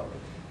accepts the road,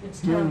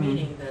 it's town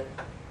meeting that,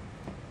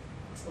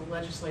 it's the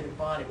legislative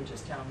body, which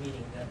is town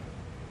meeting, that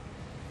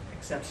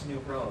accepts a new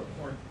road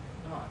or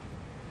not.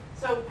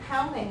 So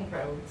how many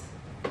roads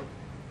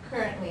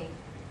currently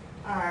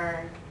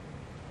are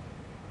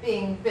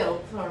being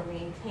built or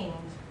maintained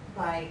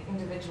by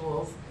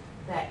individuals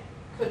that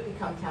could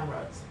become town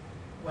roads?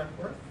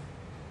 Wentworth.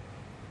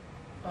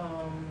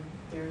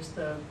 There's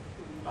the,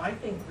 I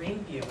think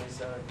Greenview is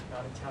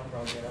not a town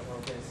road yet,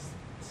 although there's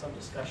some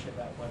discussion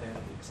about whether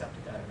we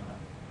accepted that or not.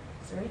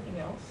 Is there anything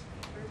else?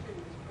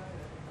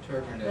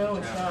 Turgeon is No,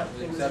 it's town- not.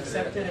 It was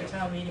accepted at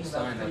town meeting The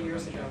about sign 3 hasn't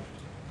years been ago.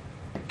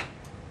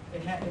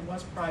 changed. It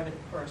was private at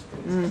first, but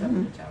it was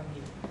accepted at town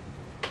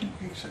meeting.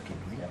 He accepted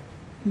me. Yeah.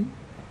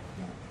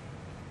 Yeah,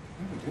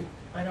 we did.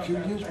 I don't Few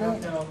know, years I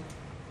don't back. know.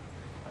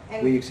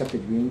 And We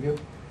accepted Greenview?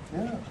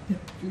 Yeah.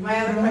 my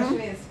other question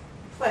is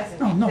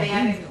Pleasant. They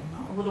added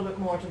a little bit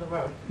more to the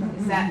road.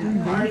 Is that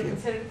already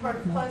considered part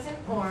of Pleasant,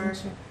 or?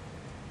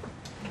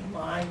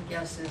 My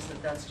guess is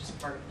that that's just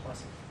part of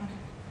Pleasant,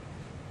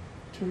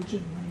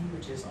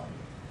 which is on.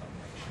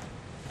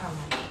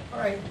 All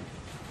right.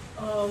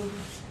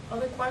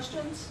 Other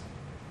questions?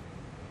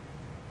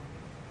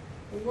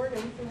 Board,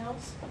 anything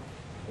else?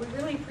 We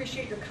really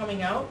appreciate your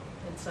coming out.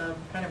 It's a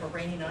kind of a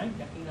rainy night,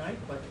 yucky night,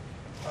 but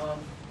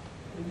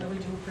we really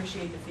do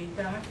appreciate the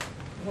feedback.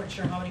 We weren't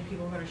sure how many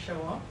people were going to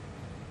show up,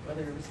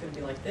 whether it was going to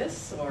be like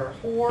this or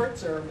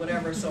hordes or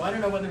whatever. So I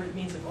don't know whether it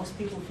means that most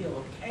people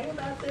feel okay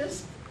about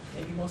this.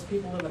 Maybe most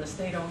people live on a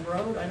state-owned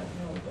road. I don't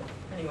know,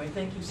 but anyway,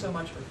 thank you so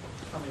much for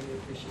coming. We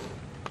appreciate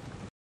it.